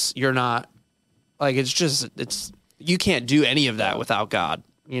self-righteous. You're not like, it's you can't do any of that without God,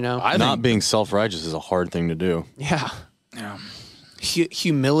 Not being self-righteous is a hard thing to do. Yeah.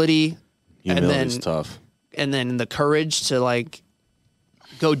 Humility. Humility is tough. And then the courage to like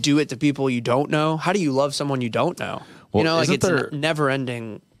go do it to people you don't know. How do you love someone you don't know? Well, like isn't it's there- never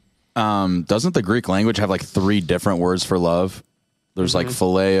ending. Doesn't the Greek language have like 3 different words for love? There's like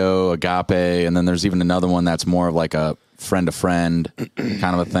phileo, agape, and then there's even another one that's more of like a friend to friend kind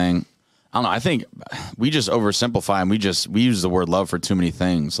of a thing. I don't know. I think we just oversimplify and we use the word love for too many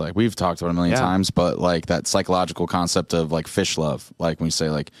things. Like we've talked about it a million times, but like that psychological concept of like fish love, like when you say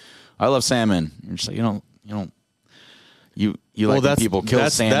like, I love salmon, you're just like, you like when people kill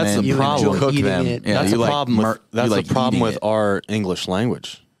salmon, that's the you problem. cook Eating them. it. Yeah, That's you the like problem. That's you like the problem eating with it. our English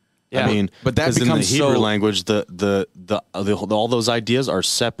language. Yeah. I mean, But that 'cause in the becomes Hebrew so- language, the all those ideas are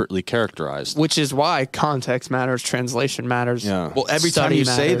separately characterized. Which is why context matters, translation matters. Yeah. Well, every time study you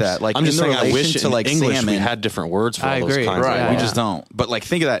say matters. that, like I'm just in the saying, I wish relation to in like English salmon, we had different words for I all those agree. kinds right? of We Yeah. just don't. But like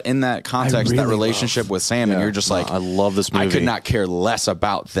think of that in that context, that really relationship with salmon. Yeah. You're just No, like, I love this movie. I could not care less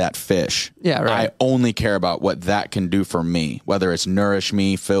about that fish. Yeah, right. I only care about what that can do for me, whether it's nourish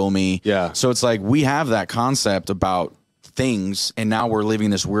me, fill me. Yeah. So it's like we have that concept about things, and now we're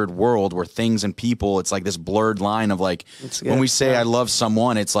living this weird world where things and people, it's like this blurred line of like That's when good. we say I love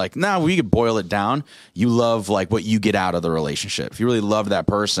someone, it's like, we could boil it down. You love like what you get out of the relationship. If you really love that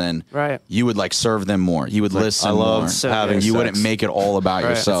person, Right. you would like serve them more. You would listen I love more. So having good. You sex. wouldn't make it all about Right.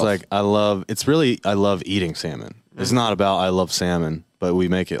 yourself. It's like I love eating salmon. It's not about I love salmon, but we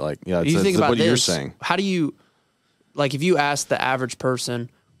make it like it's You think it's about what this. you're saying. How do you, like, if you ask the average person,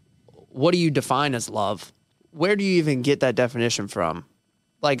 what do you define as love? Where do you even get that definition from?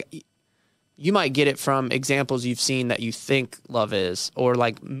 Like, you might get it from examples you've seen that you think love is, or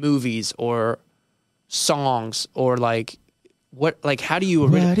like movies or songs, or like what, like, how do you,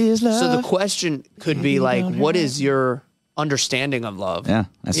 What is love? So the question could be like, what is your understanding of love? Yeah,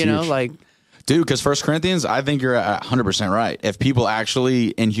 that's you know, huge. like, Dude, because 1 Corinthians, I think you're 100% right. If people actually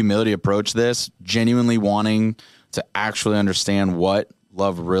in humility approach this, genuinely wanting to actually understand what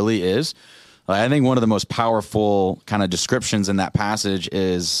love really is, I think one of the most powerful kind of descriptions in that passage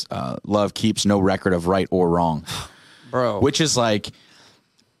is love keeps no record of right or wrong. bro, Which is like,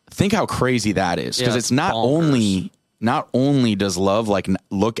 think how crazy that is. Because Yeah, it's not bonkers. only does love like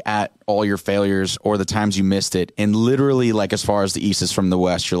look at all your failures or the times you missed it, and literally like as far as the east is from the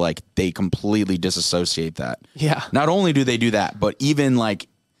west, you're like, they completely disassociate that. Yeah. Not only do they do that, but even like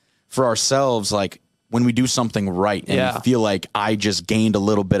for ourselves, like when we do something right and Yeah. we feel like I just gained a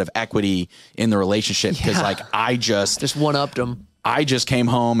little bit of equity in the relationship because Yeah. like I just one-upped them. I just came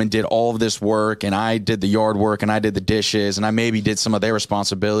home and did all of this work, and I did the yard work, and I did the dishes, and I maybe did some of their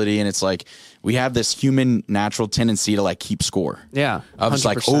responsibility. And it's like we have this human natural tendency to like keep score. Yeah, I was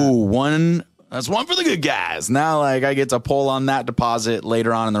like, 100%. that's one for the good guys. Now like I get to pull on that deposit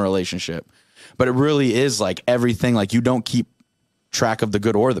later on in the relationship. But it really is like everything, like you don't keep track of the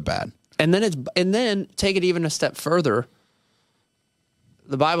good or the bad. And then take it even a step further.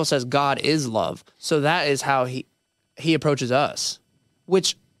 The Bible says God is love. So that is how he approaches us.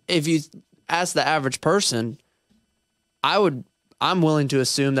 Which if you ask the average person, I'm willing to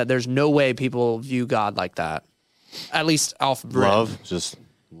assume that there's no way people view God like that. At least off rip. Love, just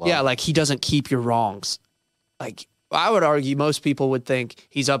love. Yeah, like he doesn't keep your wrongs. Like I would argue most people would think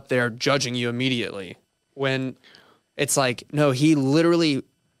he's up there judging you immediately, when it's like, no, he literally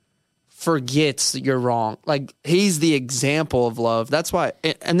forgets that you're wrong. Like he's the example of love. That's why.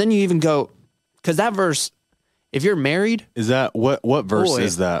 And then you even go, because that verse, if you're married, Is that what verse Boy.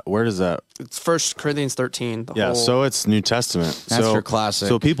 is that? Where does that? it's 1 Corinthians 13. The Yeah, whole, so it's New Testament. That's so, your classic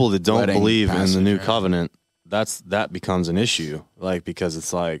So people that don't wedding believe in the passage, new right? covenant, that becomes an issue. Like because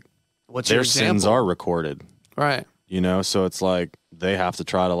it's like what's their your sins example? are recorded. Right. So it's like they have to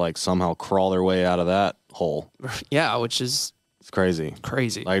try to like somehow crawl their way out of that hole. Yeah, which is It's crazy.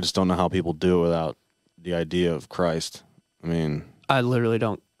 crazy. I just don't know how people do it without the idea of Christ. I mean, I literally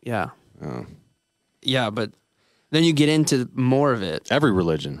don't. Yeah. Oh. Yeah, but then you get into more of it. every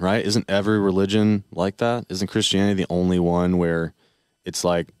religion, right? Isn't every religion like that? Isn't Christianity the only one where it's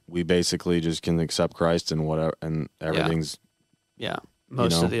like we basically just can accept Christ and whatever, and everything's Yeah.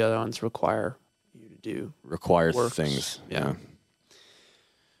 Most know? of the other ones require you to do. required Works. things? Yeah.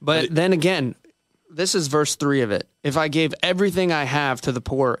 But then again, this is verse 3 of it. If I gave everything I have to the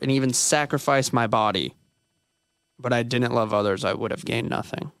poor and even sacrificed my body, but I didn't love others, I would have gained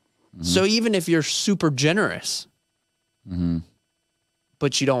nothing. So even if you're super generous,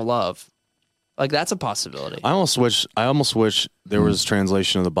 but you don't love, like that's a possibility. I almost wish there was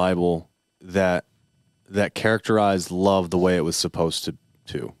translation of the Bible that characterized love the way it was supposed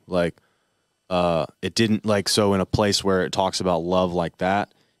to. Like it didn't, like, so in a place where it talks about love like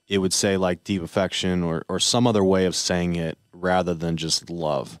that, it would say like deep affection or some other way of saying it rather than just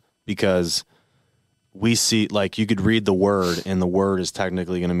love. Because we see, like, you could read the word and the word is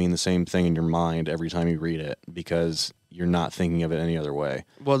technically going to mean the same thing in your mind every time you read it because you're not thinking of it any other way.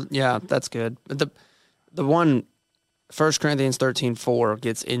 Well, yeah, that's good. But the one, 1 Corinthians 13:4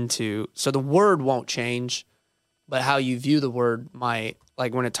 gets into, so the word won't change, but how you view the word might,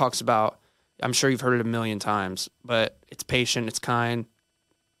 like when it talks about, I'm sure you've heard it a million times, but it's patient, it's kind,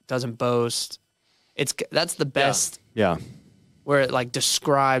 doesn't boast. That's the best Yeah. where it like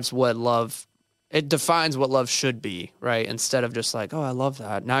describes what love, it defines what love should be, right? Instead of just like, oh, I love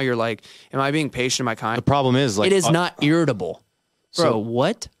that. Now you're like, am I being patient? Am I kind? The problem is like it is not irritable. Bro, so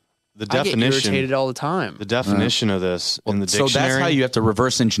what? the I get definition. irritated all the time. The definition of this in the So dictionary. that's how you have to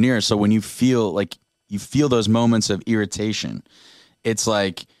reverse engineer. So when you feel those moments of irritation, it's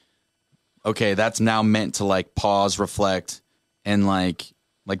like, okay, that's now meant to like pause, reflect, and like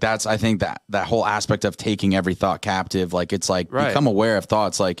that's, I think that whole aspect of taking every thought captive, like it's like Right. become aware of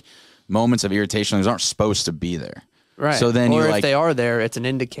thoughts, like moments of irritation, those aren't supposed to be there. Right. So then or you if like, they are there, it's an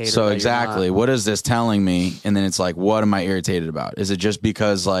indicator. so that you're exactly, not. what is this telling me? And then it's like, what am I irritated about? Is it just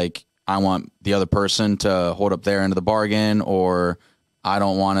because like I want the other person to hold up their end of the bargain, or I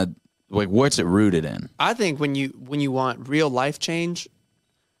don't want to, like, what's it rooted in? I think when you want real life change,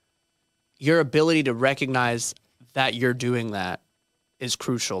 your ability to recognize that you're doing that is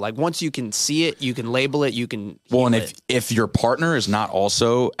crucial. Like once you can see it, you can label it, you can Well, and heal if it. if your partner is not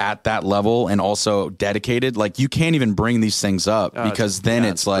also at that level and also dedicated, like you can't even bring these things up because then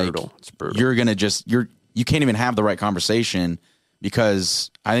it's like brutal. It's brutal. you're gonna just you can't even have the right conversation, because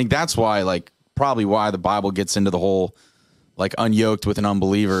I think that's why, like, probably why the Bible gets into the whole like unyoked with an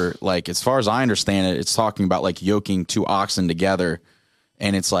unbeliever. Like, as far as I understand it, it's talking about like yoking two oxen together,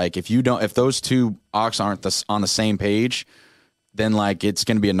 and it's like if those two oxen aren't on the same page, then like it's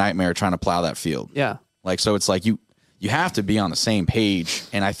going to be a nightmare trying to plow that field. Yeah. Like, so it's like you have to be on the same page.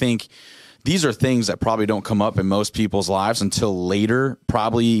 And I think these are things that probably don't come up in most people's lives until later.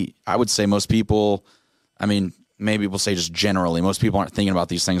 Probably, I would say most people, I mean, maybe we'll say just generally, most people aren't thinking about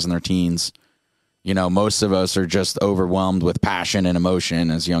these things in their teens. You know, most of us are just overwhelmed with passion and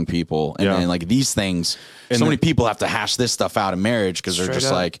emotion as young people. And Yeah. then like these things, so many people have to hash this stuff out in marriage because they're Straight just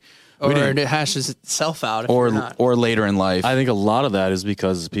up. like, Or it hashes itself out. If you're not. or later in life. I think a lot of that is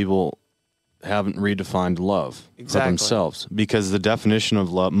because people haven't redefined love for Exactly. themselves. Because the definition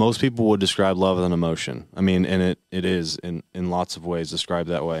of love, most people would describe love as an emotion. I mean, and it is in lots of ways described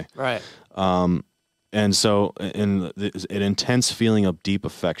that way. Right. And so, an intense feeling of deep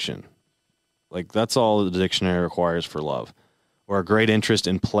affection, like that's all the dictionary requires for love, or a great interest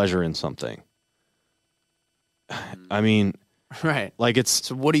and pleasure in something. I mean, Right. like it's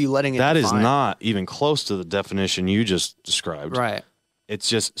So what are you letting it that is define? not even close to the definition you just described. Right. It's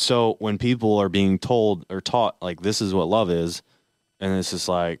just so when people are being told or taught like this is what love is, and it's just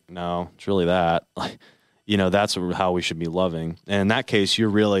like no, it's really that. Like, you know, that's how we should be loving. And in that case,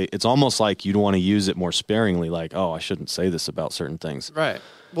 it's almost like you'd want to use it more sparingly. Like, oh, I shouldn't say this about certain things. Right.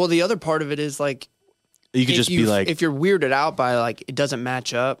 Well, the other part of it is like, You could if just be like, if you're weirded out by like it doesn't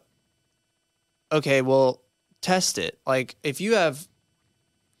match up, okay, well, test it. Like if you're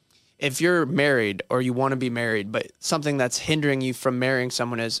married or you want to be married, but something that's hindering you from marrying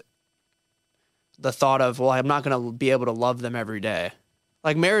someone is the thought of, well, I'm not going to be able to love them every day.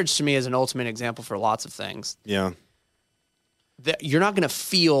 Like marriage to me is an ultimate example for lots of things. yeah. That you're not going to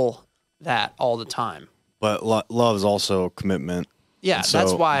feel that all the time. But love is also commitment. Yeah, And so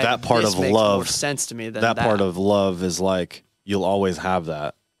that's why that part this of makes more love- sense to me than That part of love is like you'll always have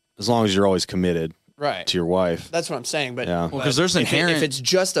that as long as you're always committed right. to your wife. That's what I'm saying. But Yeah. Well, but 'cause there's if inherent- if it's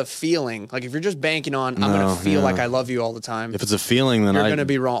just a feeling, like if you're just banking on, I'm going No, to feel yeah. like I love you all the time. If it's a feeling, then You're I gonna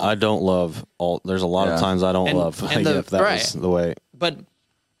be wrong. I don't love all. There's a lot of Yeah. times I don't And- love. and the- if that right. was the way.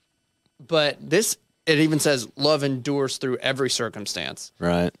 But this, it even says love endures through every circumstance.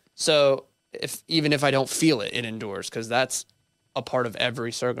 Right. So even if I don't feel it, it endures because that's a part of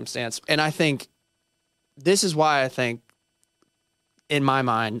every circumstance. And I think this is why I think, in my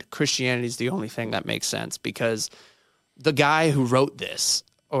mind, Christianity is the only thing that makes sense, because the guy who wrote this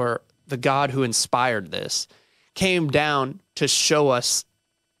or the God who inspired this came down to show us,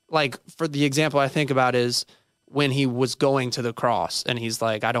 like, for the example I think about is when he was going to the cross and he's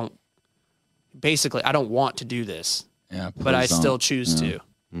like, I don't want to do this, Yeah, but I please don't. still choose to.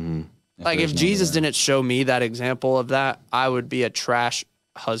 Mm-hmm. Like if Jesus didn't show me that example of that, I would be a trash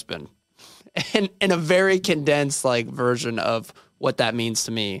husband. And in a very condensed like version of what that means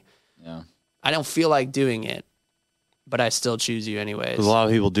to me. Yeah. I don't feel like doing it, but I still choose you anyways. Because a lot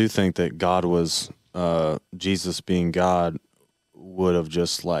of people do think that God was Jesus being God would have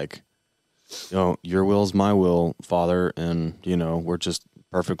just like, you know, your will's my will, Father, and you know we're just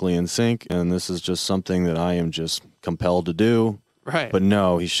perfectly in sync, and this is just something that I am just compelled to do. Right. But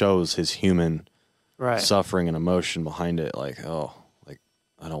no, he shows his human right. suffering and emotion behind it. Like, oh, like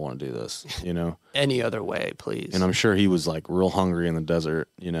I don't want to do this, you know? Any other way, please. And I'm sure he was like real hungry in the desert,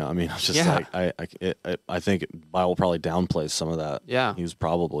 you know? I mean, I was just like, I think Bible probably downplays some of that. Yeah. He was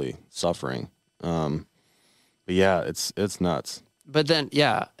probably suffering. But yeah, it's nuts. But then,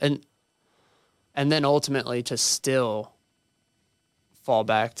 yeah. And then ultimately to still fall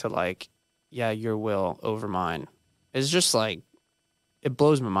back to like, yeah, your will over mine. It's just like, it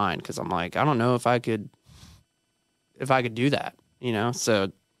blows my mind because I'm like, I don't know if I could do that, you know?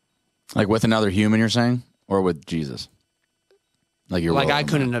 So Like with another human, you're saying, or with Jesus? Like your like will I over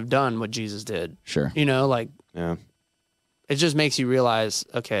couldn't mine. have done what Jesus did. Sure. You know, like Yeah. it just makes you realize,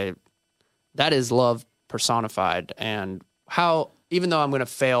 okay, that is love personified, and how, even though I'm going to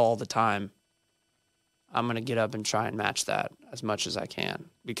fail all the time, I'm going to get up and try and match that as much as I can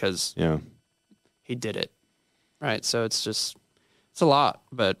because Yeah. he did it. Right. So it's a lot,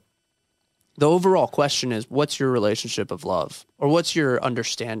 but the overall question is, what's your relationship of love, or what's your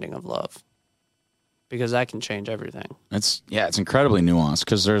understanding of love? Because that can change everything. It's incredibly nuanced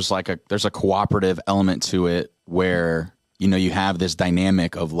because there's a cooperative element to it where, you know, you have this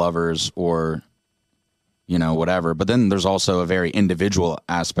dynamic of lovers or, you know, whatever. But then there's also a very individual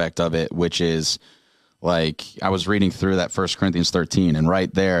aspect of it, which is like, I was reading through that 1 Corinthians 13, and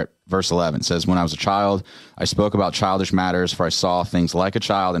right there, verse 11 says, when I was a child, I spoke about childish matters, for I saw things like a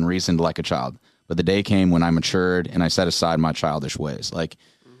child and reasoned like a child. But the day came when I matured and I set aside my childish ways. Like,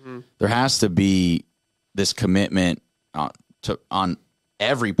 there has to be this commitment on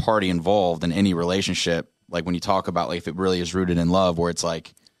every party involved in any relationship. Like when you talk about like if it really is rooted in love, where it's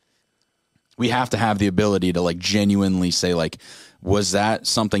like we have to have the ability to like genuinely say like, was that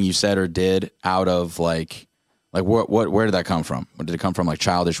something you said or did out of like where did that come from? Or did it come from like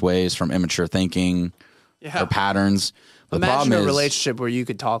childish ways, from immature thinking, or patterns? The Imagine problem a is, relationship where you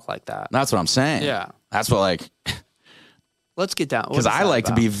could talk like that. that's what I'm saying. Yeah. That's what like. Let's get down. Because I like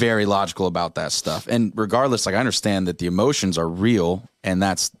to be very logical about that stuff, and regardless, like I understand that the emotions are real, and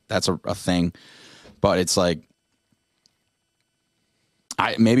that's a thing, but it's like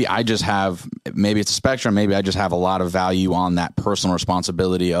maybe it's a spectrum. Maybe I just have a lot of value on that personal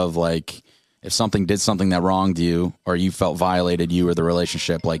responsibility of like, if something did something that wronged you or you felt violated, you or the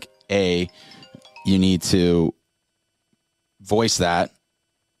relationship, like you need to voice that.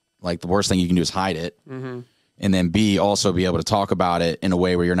 Like the worst thing you can do is hide it. Mm-hmm. And then B, also be able to talk about it in a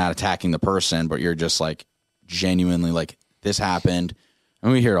way where you're not attacking the person, but you're just like genuinely like, this happened.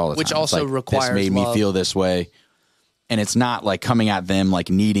 And we hear it all the time. Which also it's like, requires this made love. me feel this way. And it's not like coming at them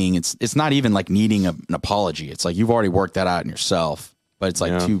like needing, it's not even like needing an apology. It's like you've already worked that out in yourself. But it's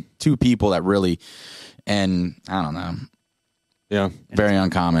like two people that really, and I don't know. Yeah. Very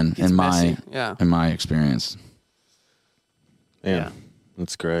uncommon in messy. in my experience. Yeah.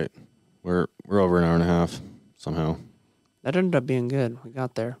 That's great. We're over an hour and a half somehow. That ended up being good. We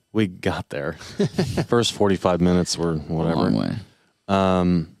got there. We got there. First 45 minutes were whatever. A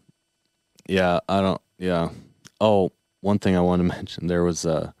long way. Yeah. Oh, one thing I wanted to mention, there was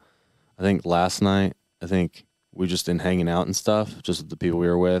I think last night, we just in hanging out and stuff, just with the people we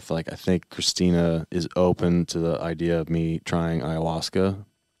were with. Like, I think Christina is open to the idea of me trying ayahuasca.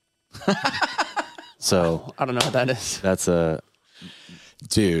 So I don't know what that is. that's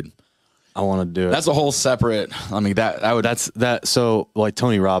Dude, I want to do it. that's a whole separate, I mean, So like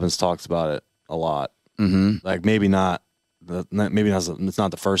Tony Robbins talks about it a lot. Mm-hmm. Like maybe not, it's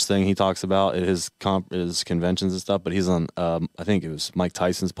not the first thing he talks about at his conventions and stuff, but he's on, I think it was Mike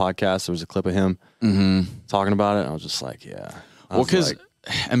Tyson's podcast. There was a clip of him talking about it. And I was just like, yeah. well, because,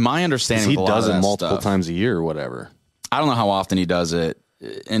 and my understanding, he with a lot does of it that multiple stuff, times a year or whatever. I don't know how often he does it.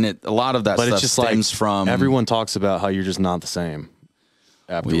 And a lot of that But stuff it's just stems like from everyone talks about how you're just not the same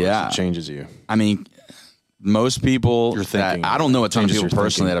afterwards. yeah. It changes you. I mean, most people You're thinking. I don't know a ton of Changes people your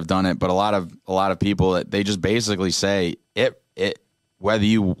personally thinking. that have done it, but a lot of people that they just basically say it whether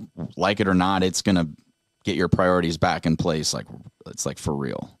you like it or not, it's gonna get your priorities back in place. Like it's like for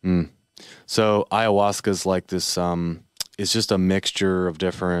real. So ayahuasca is like this. It's just a mixture of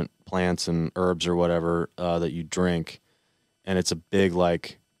different plants and herbs or whatever that you drink, and it's a big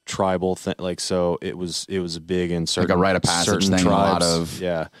like tribal thing. Like so, it was big in certain a rite of passage certain thing, a lot tribes. of-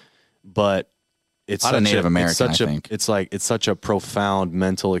 yeah, but it's A lot of Native American, I think. it's such a profound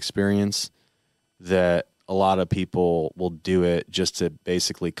mental experience that a lot of people will do it just to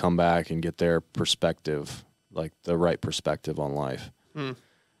basically come back and get their perspective, like the right perspective on life.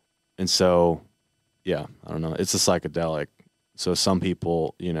 And so, yeah, I don't know. It's a psychedelic. So some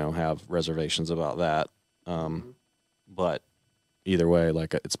people, have reservations about that. But either way,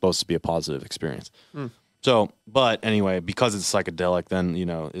 like it's supposed to be a positive experience. So, but anyway, because it's psychedelic, then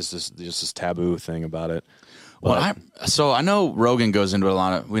it's just this taboo thing about it. Well, I know Rogan goes into a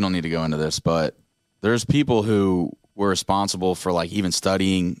lot of. We don't need to go into this, but there's people who were responsible for like even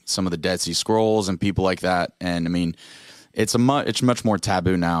studying some of the Dead Sea Scrolls and people like that. And I mean, it's much more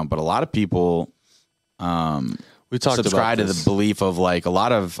taboo now. But a lot of people we talked subscribe about to the belief of like a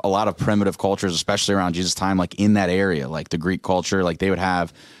lot of primitive cultures, especially around Jesus' time, like in that area, like the Greek culture, like they would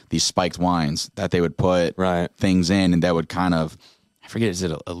have these spiked wines that they would put things in, and that would kind of, I forget, is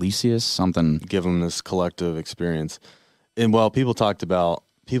it Elysius something? Give them this collective experience. And well, people have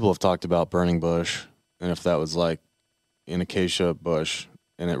talked about burning bush, and if that was like an acacia bush,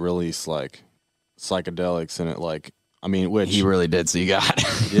 and it released like psychedelics, and it like, I mean, which he really did see God.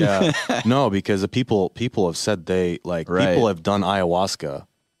 Yeah, no, because the people have said people have done ayahuasca,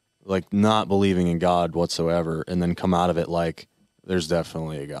 like not believing in God whatsoever, and then come out of it like there's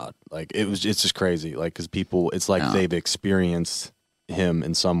definitely a God. Like it's just crazy. Like because people, it's like they've experienced him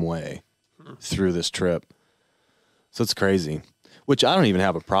in some way through this trip. So it's crazy. Which I don't even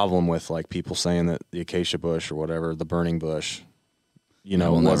have a problem with, like people saying that the acacia bush or whatever, the burning bush,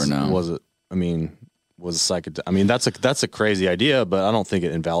 we'll never know. Was it? I mean. Was psychedelic. I mean, that's a crazy idea, but I don't think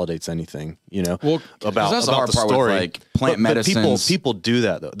it invalidates anything. Well, about that's the hard the part story. with like plant medicine. People do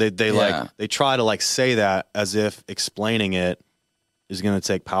that though. They try to like say that as if explaining it is going to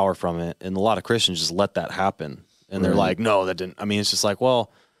take power from it, and a lot of Christians just let that happen, and they're like, no, that didn't. I mean, it's just like,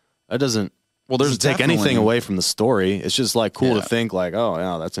 well, that doesn't. Well, there's take anything away from the story. It's just like cool to think like, oh,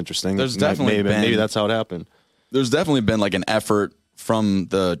 yeah, that's interesting. There's definitely maybe that's how it happened. There's definitely been like an effort from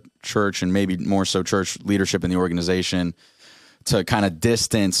the church and maybe more so church leadership in the organization to kind of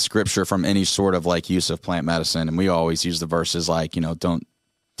distance scripture from any sort of like use of plant medicine. And we always use the verses like, don't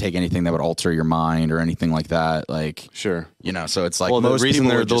take anything that would alter your mind or anything like that. Like, sure. So it's like, well, most the reason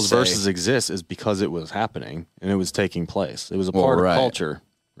people those verses exist is because it was happening and it was taking place. It was a part of culture,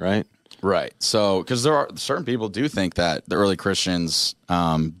 right? Right. So, because there are certain people do think that the early Christians,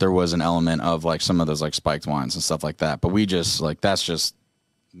 there was an element of like some of those like spiked wines and stuff like that. But we just like, that's just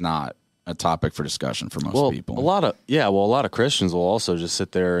not a topic for discussion for most people. A lot of Christians will also just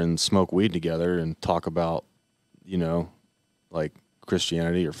sit there and smoke weed together and talk about, like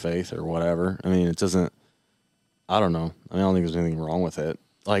Christianity or faith or whatever. I mean, it doesn't, I don't know. I don't think there's anything wrong with it.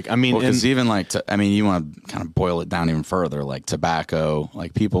 Like, I mean, because even like, you want to kind of boil it down even further, like tobacco,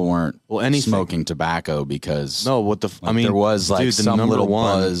 like people weren't smoking tobacco because there was like some little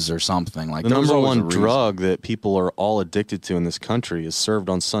buzz or something. Like the number one drug that people are all addicted to in this country is served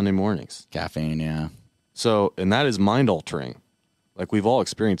on Sunday mornings. Caffeine, yeah. So, and that is mind altering. Like we've all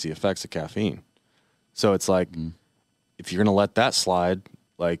experienced the effects of caffeine. So it's like, if you're going to let that slide,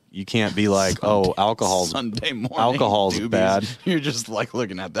 like you can't be like, alcohol's Sunday morning. Alcohol's bad. You're just like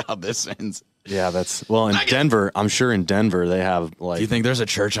looking at how this ends. Yeah, in Denver. I'm sure in Denver they have like. Do you think there's a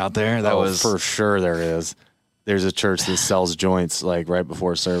church out there that was for sure? There is. There's a church that sells joints like right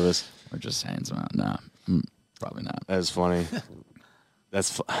before service. Or just hands them out? No, probably not. That is funny.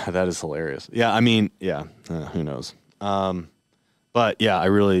 That is hilarious. Yeah, I mean, yeah. Who knows? But yeah, I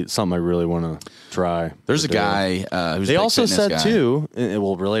really want to try. There's a guy who's they a big also said guy. too,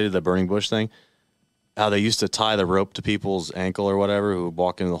 related to the burning bush thing, how they used to tie the rope to people's ankle or whatever who would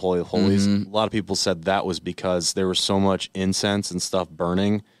walk into the Holy of Holies. A lot of people said that was because there was so much incense and stuff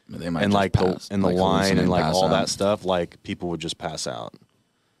burning, and like the wine and like all that stuff, like people would just pass out.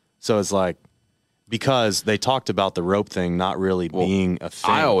 So it's like because they talked about the rope thing not really being a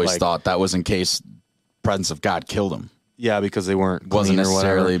thing. I always thought that was in case presence of God killed him. Yeah, because they weren't wasn't clean or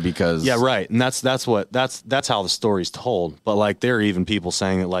necessarily whatever. because right, and that's how the story's told. But like there are even people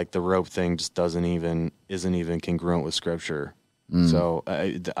saying that like the rope thing just isn't even congruent with scripture. So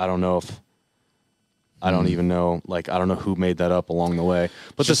I don't know if I don't even know I don't know who made that up along the way.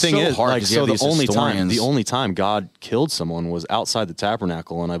 But the thing is, like, so the only time God killed someone was outside the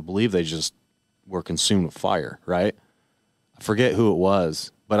tabernacle, and I believe they just were consumed with fire. Right? I forget who it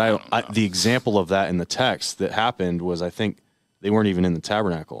was. But the example of that in the text that happened was, I think they weren't even in the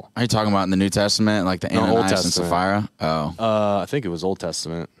tabernacle. Are you talking about in the New Testament, like the Ananias and Sapphira? Oh, I think it was Old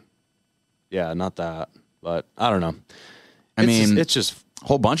Testament. Yeah, not that, but I don't know. It's just a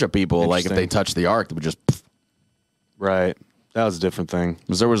whole bunch of people. Like if they touched the ark, they would just right. That was a different thing.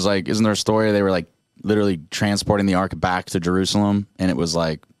 Because there was like, isn't there a story they were like literally transporting the ark back to Jerusalem, and it was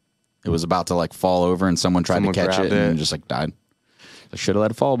about to like fall over, and someone tried to catch it and just like died. I should have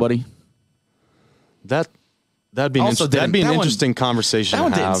let it fall, buddy. That'd be an interesting conversation to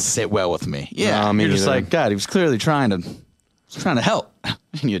have. That one didn't sit well with me. Yeah, you're just like, God, he was clearly trying to help,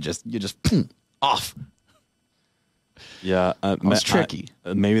 and you just off. Yeah, It's tricky.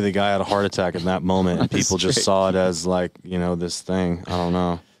 Maybe the guy had a heart attack in that moment, and That's people just tricky. saw it as like, you know, this thing. I don't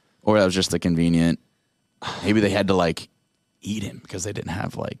know. Or that was just a convenient. Maybe they had to like eat him because they didn't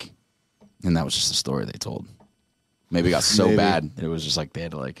have like, and that was just a story they told. Maybe it got so Maybe. bad that it was just like they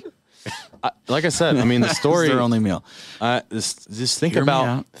had to like. Like I said, I mean, the It's story. their only meal. Just think Hear me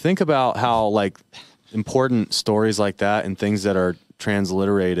about out. how like important stories like that and things that are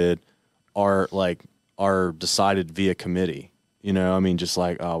transliterated are decided via committee. You know, I mean, just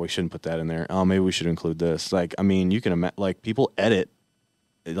like, oh, we shouldn't put that in there. Oh, maybe we should include this. Like, I mean, you can like people edit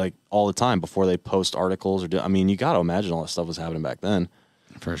like all the time before they post articles I mean, you got to imagine all that stuff was happening back then.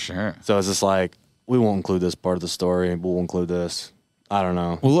 For sure. So it's just like, we won't include this part of the story. We'll include this. I don't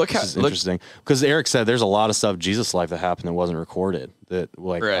know. Well, look This how- is look- interesting because Eric said there's a lot of stuff Jesus' life that happened that wasn't recorded that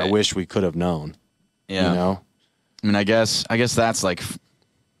like I Right. wish we could have known. Yeah. You know? I mean, I guess that's like,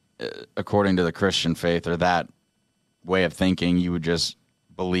 according to the Christian faith or that way of thinking, you would just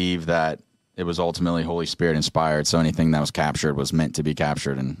believe that it was ultimately Holy Spirit inspired. So anything that was captured was meant to be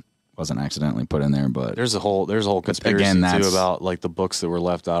captured and wasn't accidentally put in there. But There's a whole conspiracy again, too that's- about like the books that were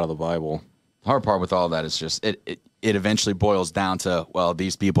left out of the Bible. the hard part with all that is just it eventually boils down to, well,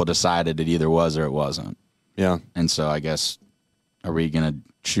 these people decided it either was or it wasn't. Yeah. And so I guess, are we going to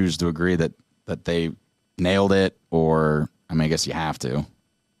choose to agree that they nailed it? Or, I mean, I guess you have to in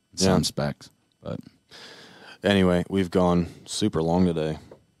some specs. But Anyway, we've gone super long today.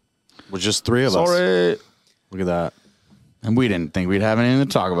 With just three of us. sorry. Look at that. And we didn't think we'd have anything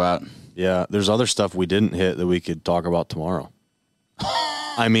to talk about. Yeah, there's other stuff we didn't hit that we could talk about tomorrow.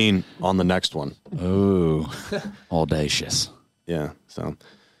 I mean, on the next one. Ooh, audacious. Yeah. So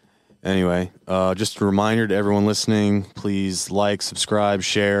anyway, just a reminder to everyone listening, please like, subscribe,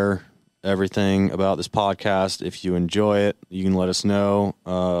 share everything about this podcast. If you enjoy it, you can let us know,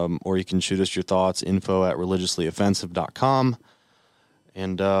 or you can shoot us your thoughts, info@religiouslyoffensive.com.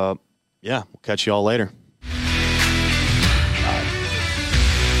 And yeah, we'll catch you all later.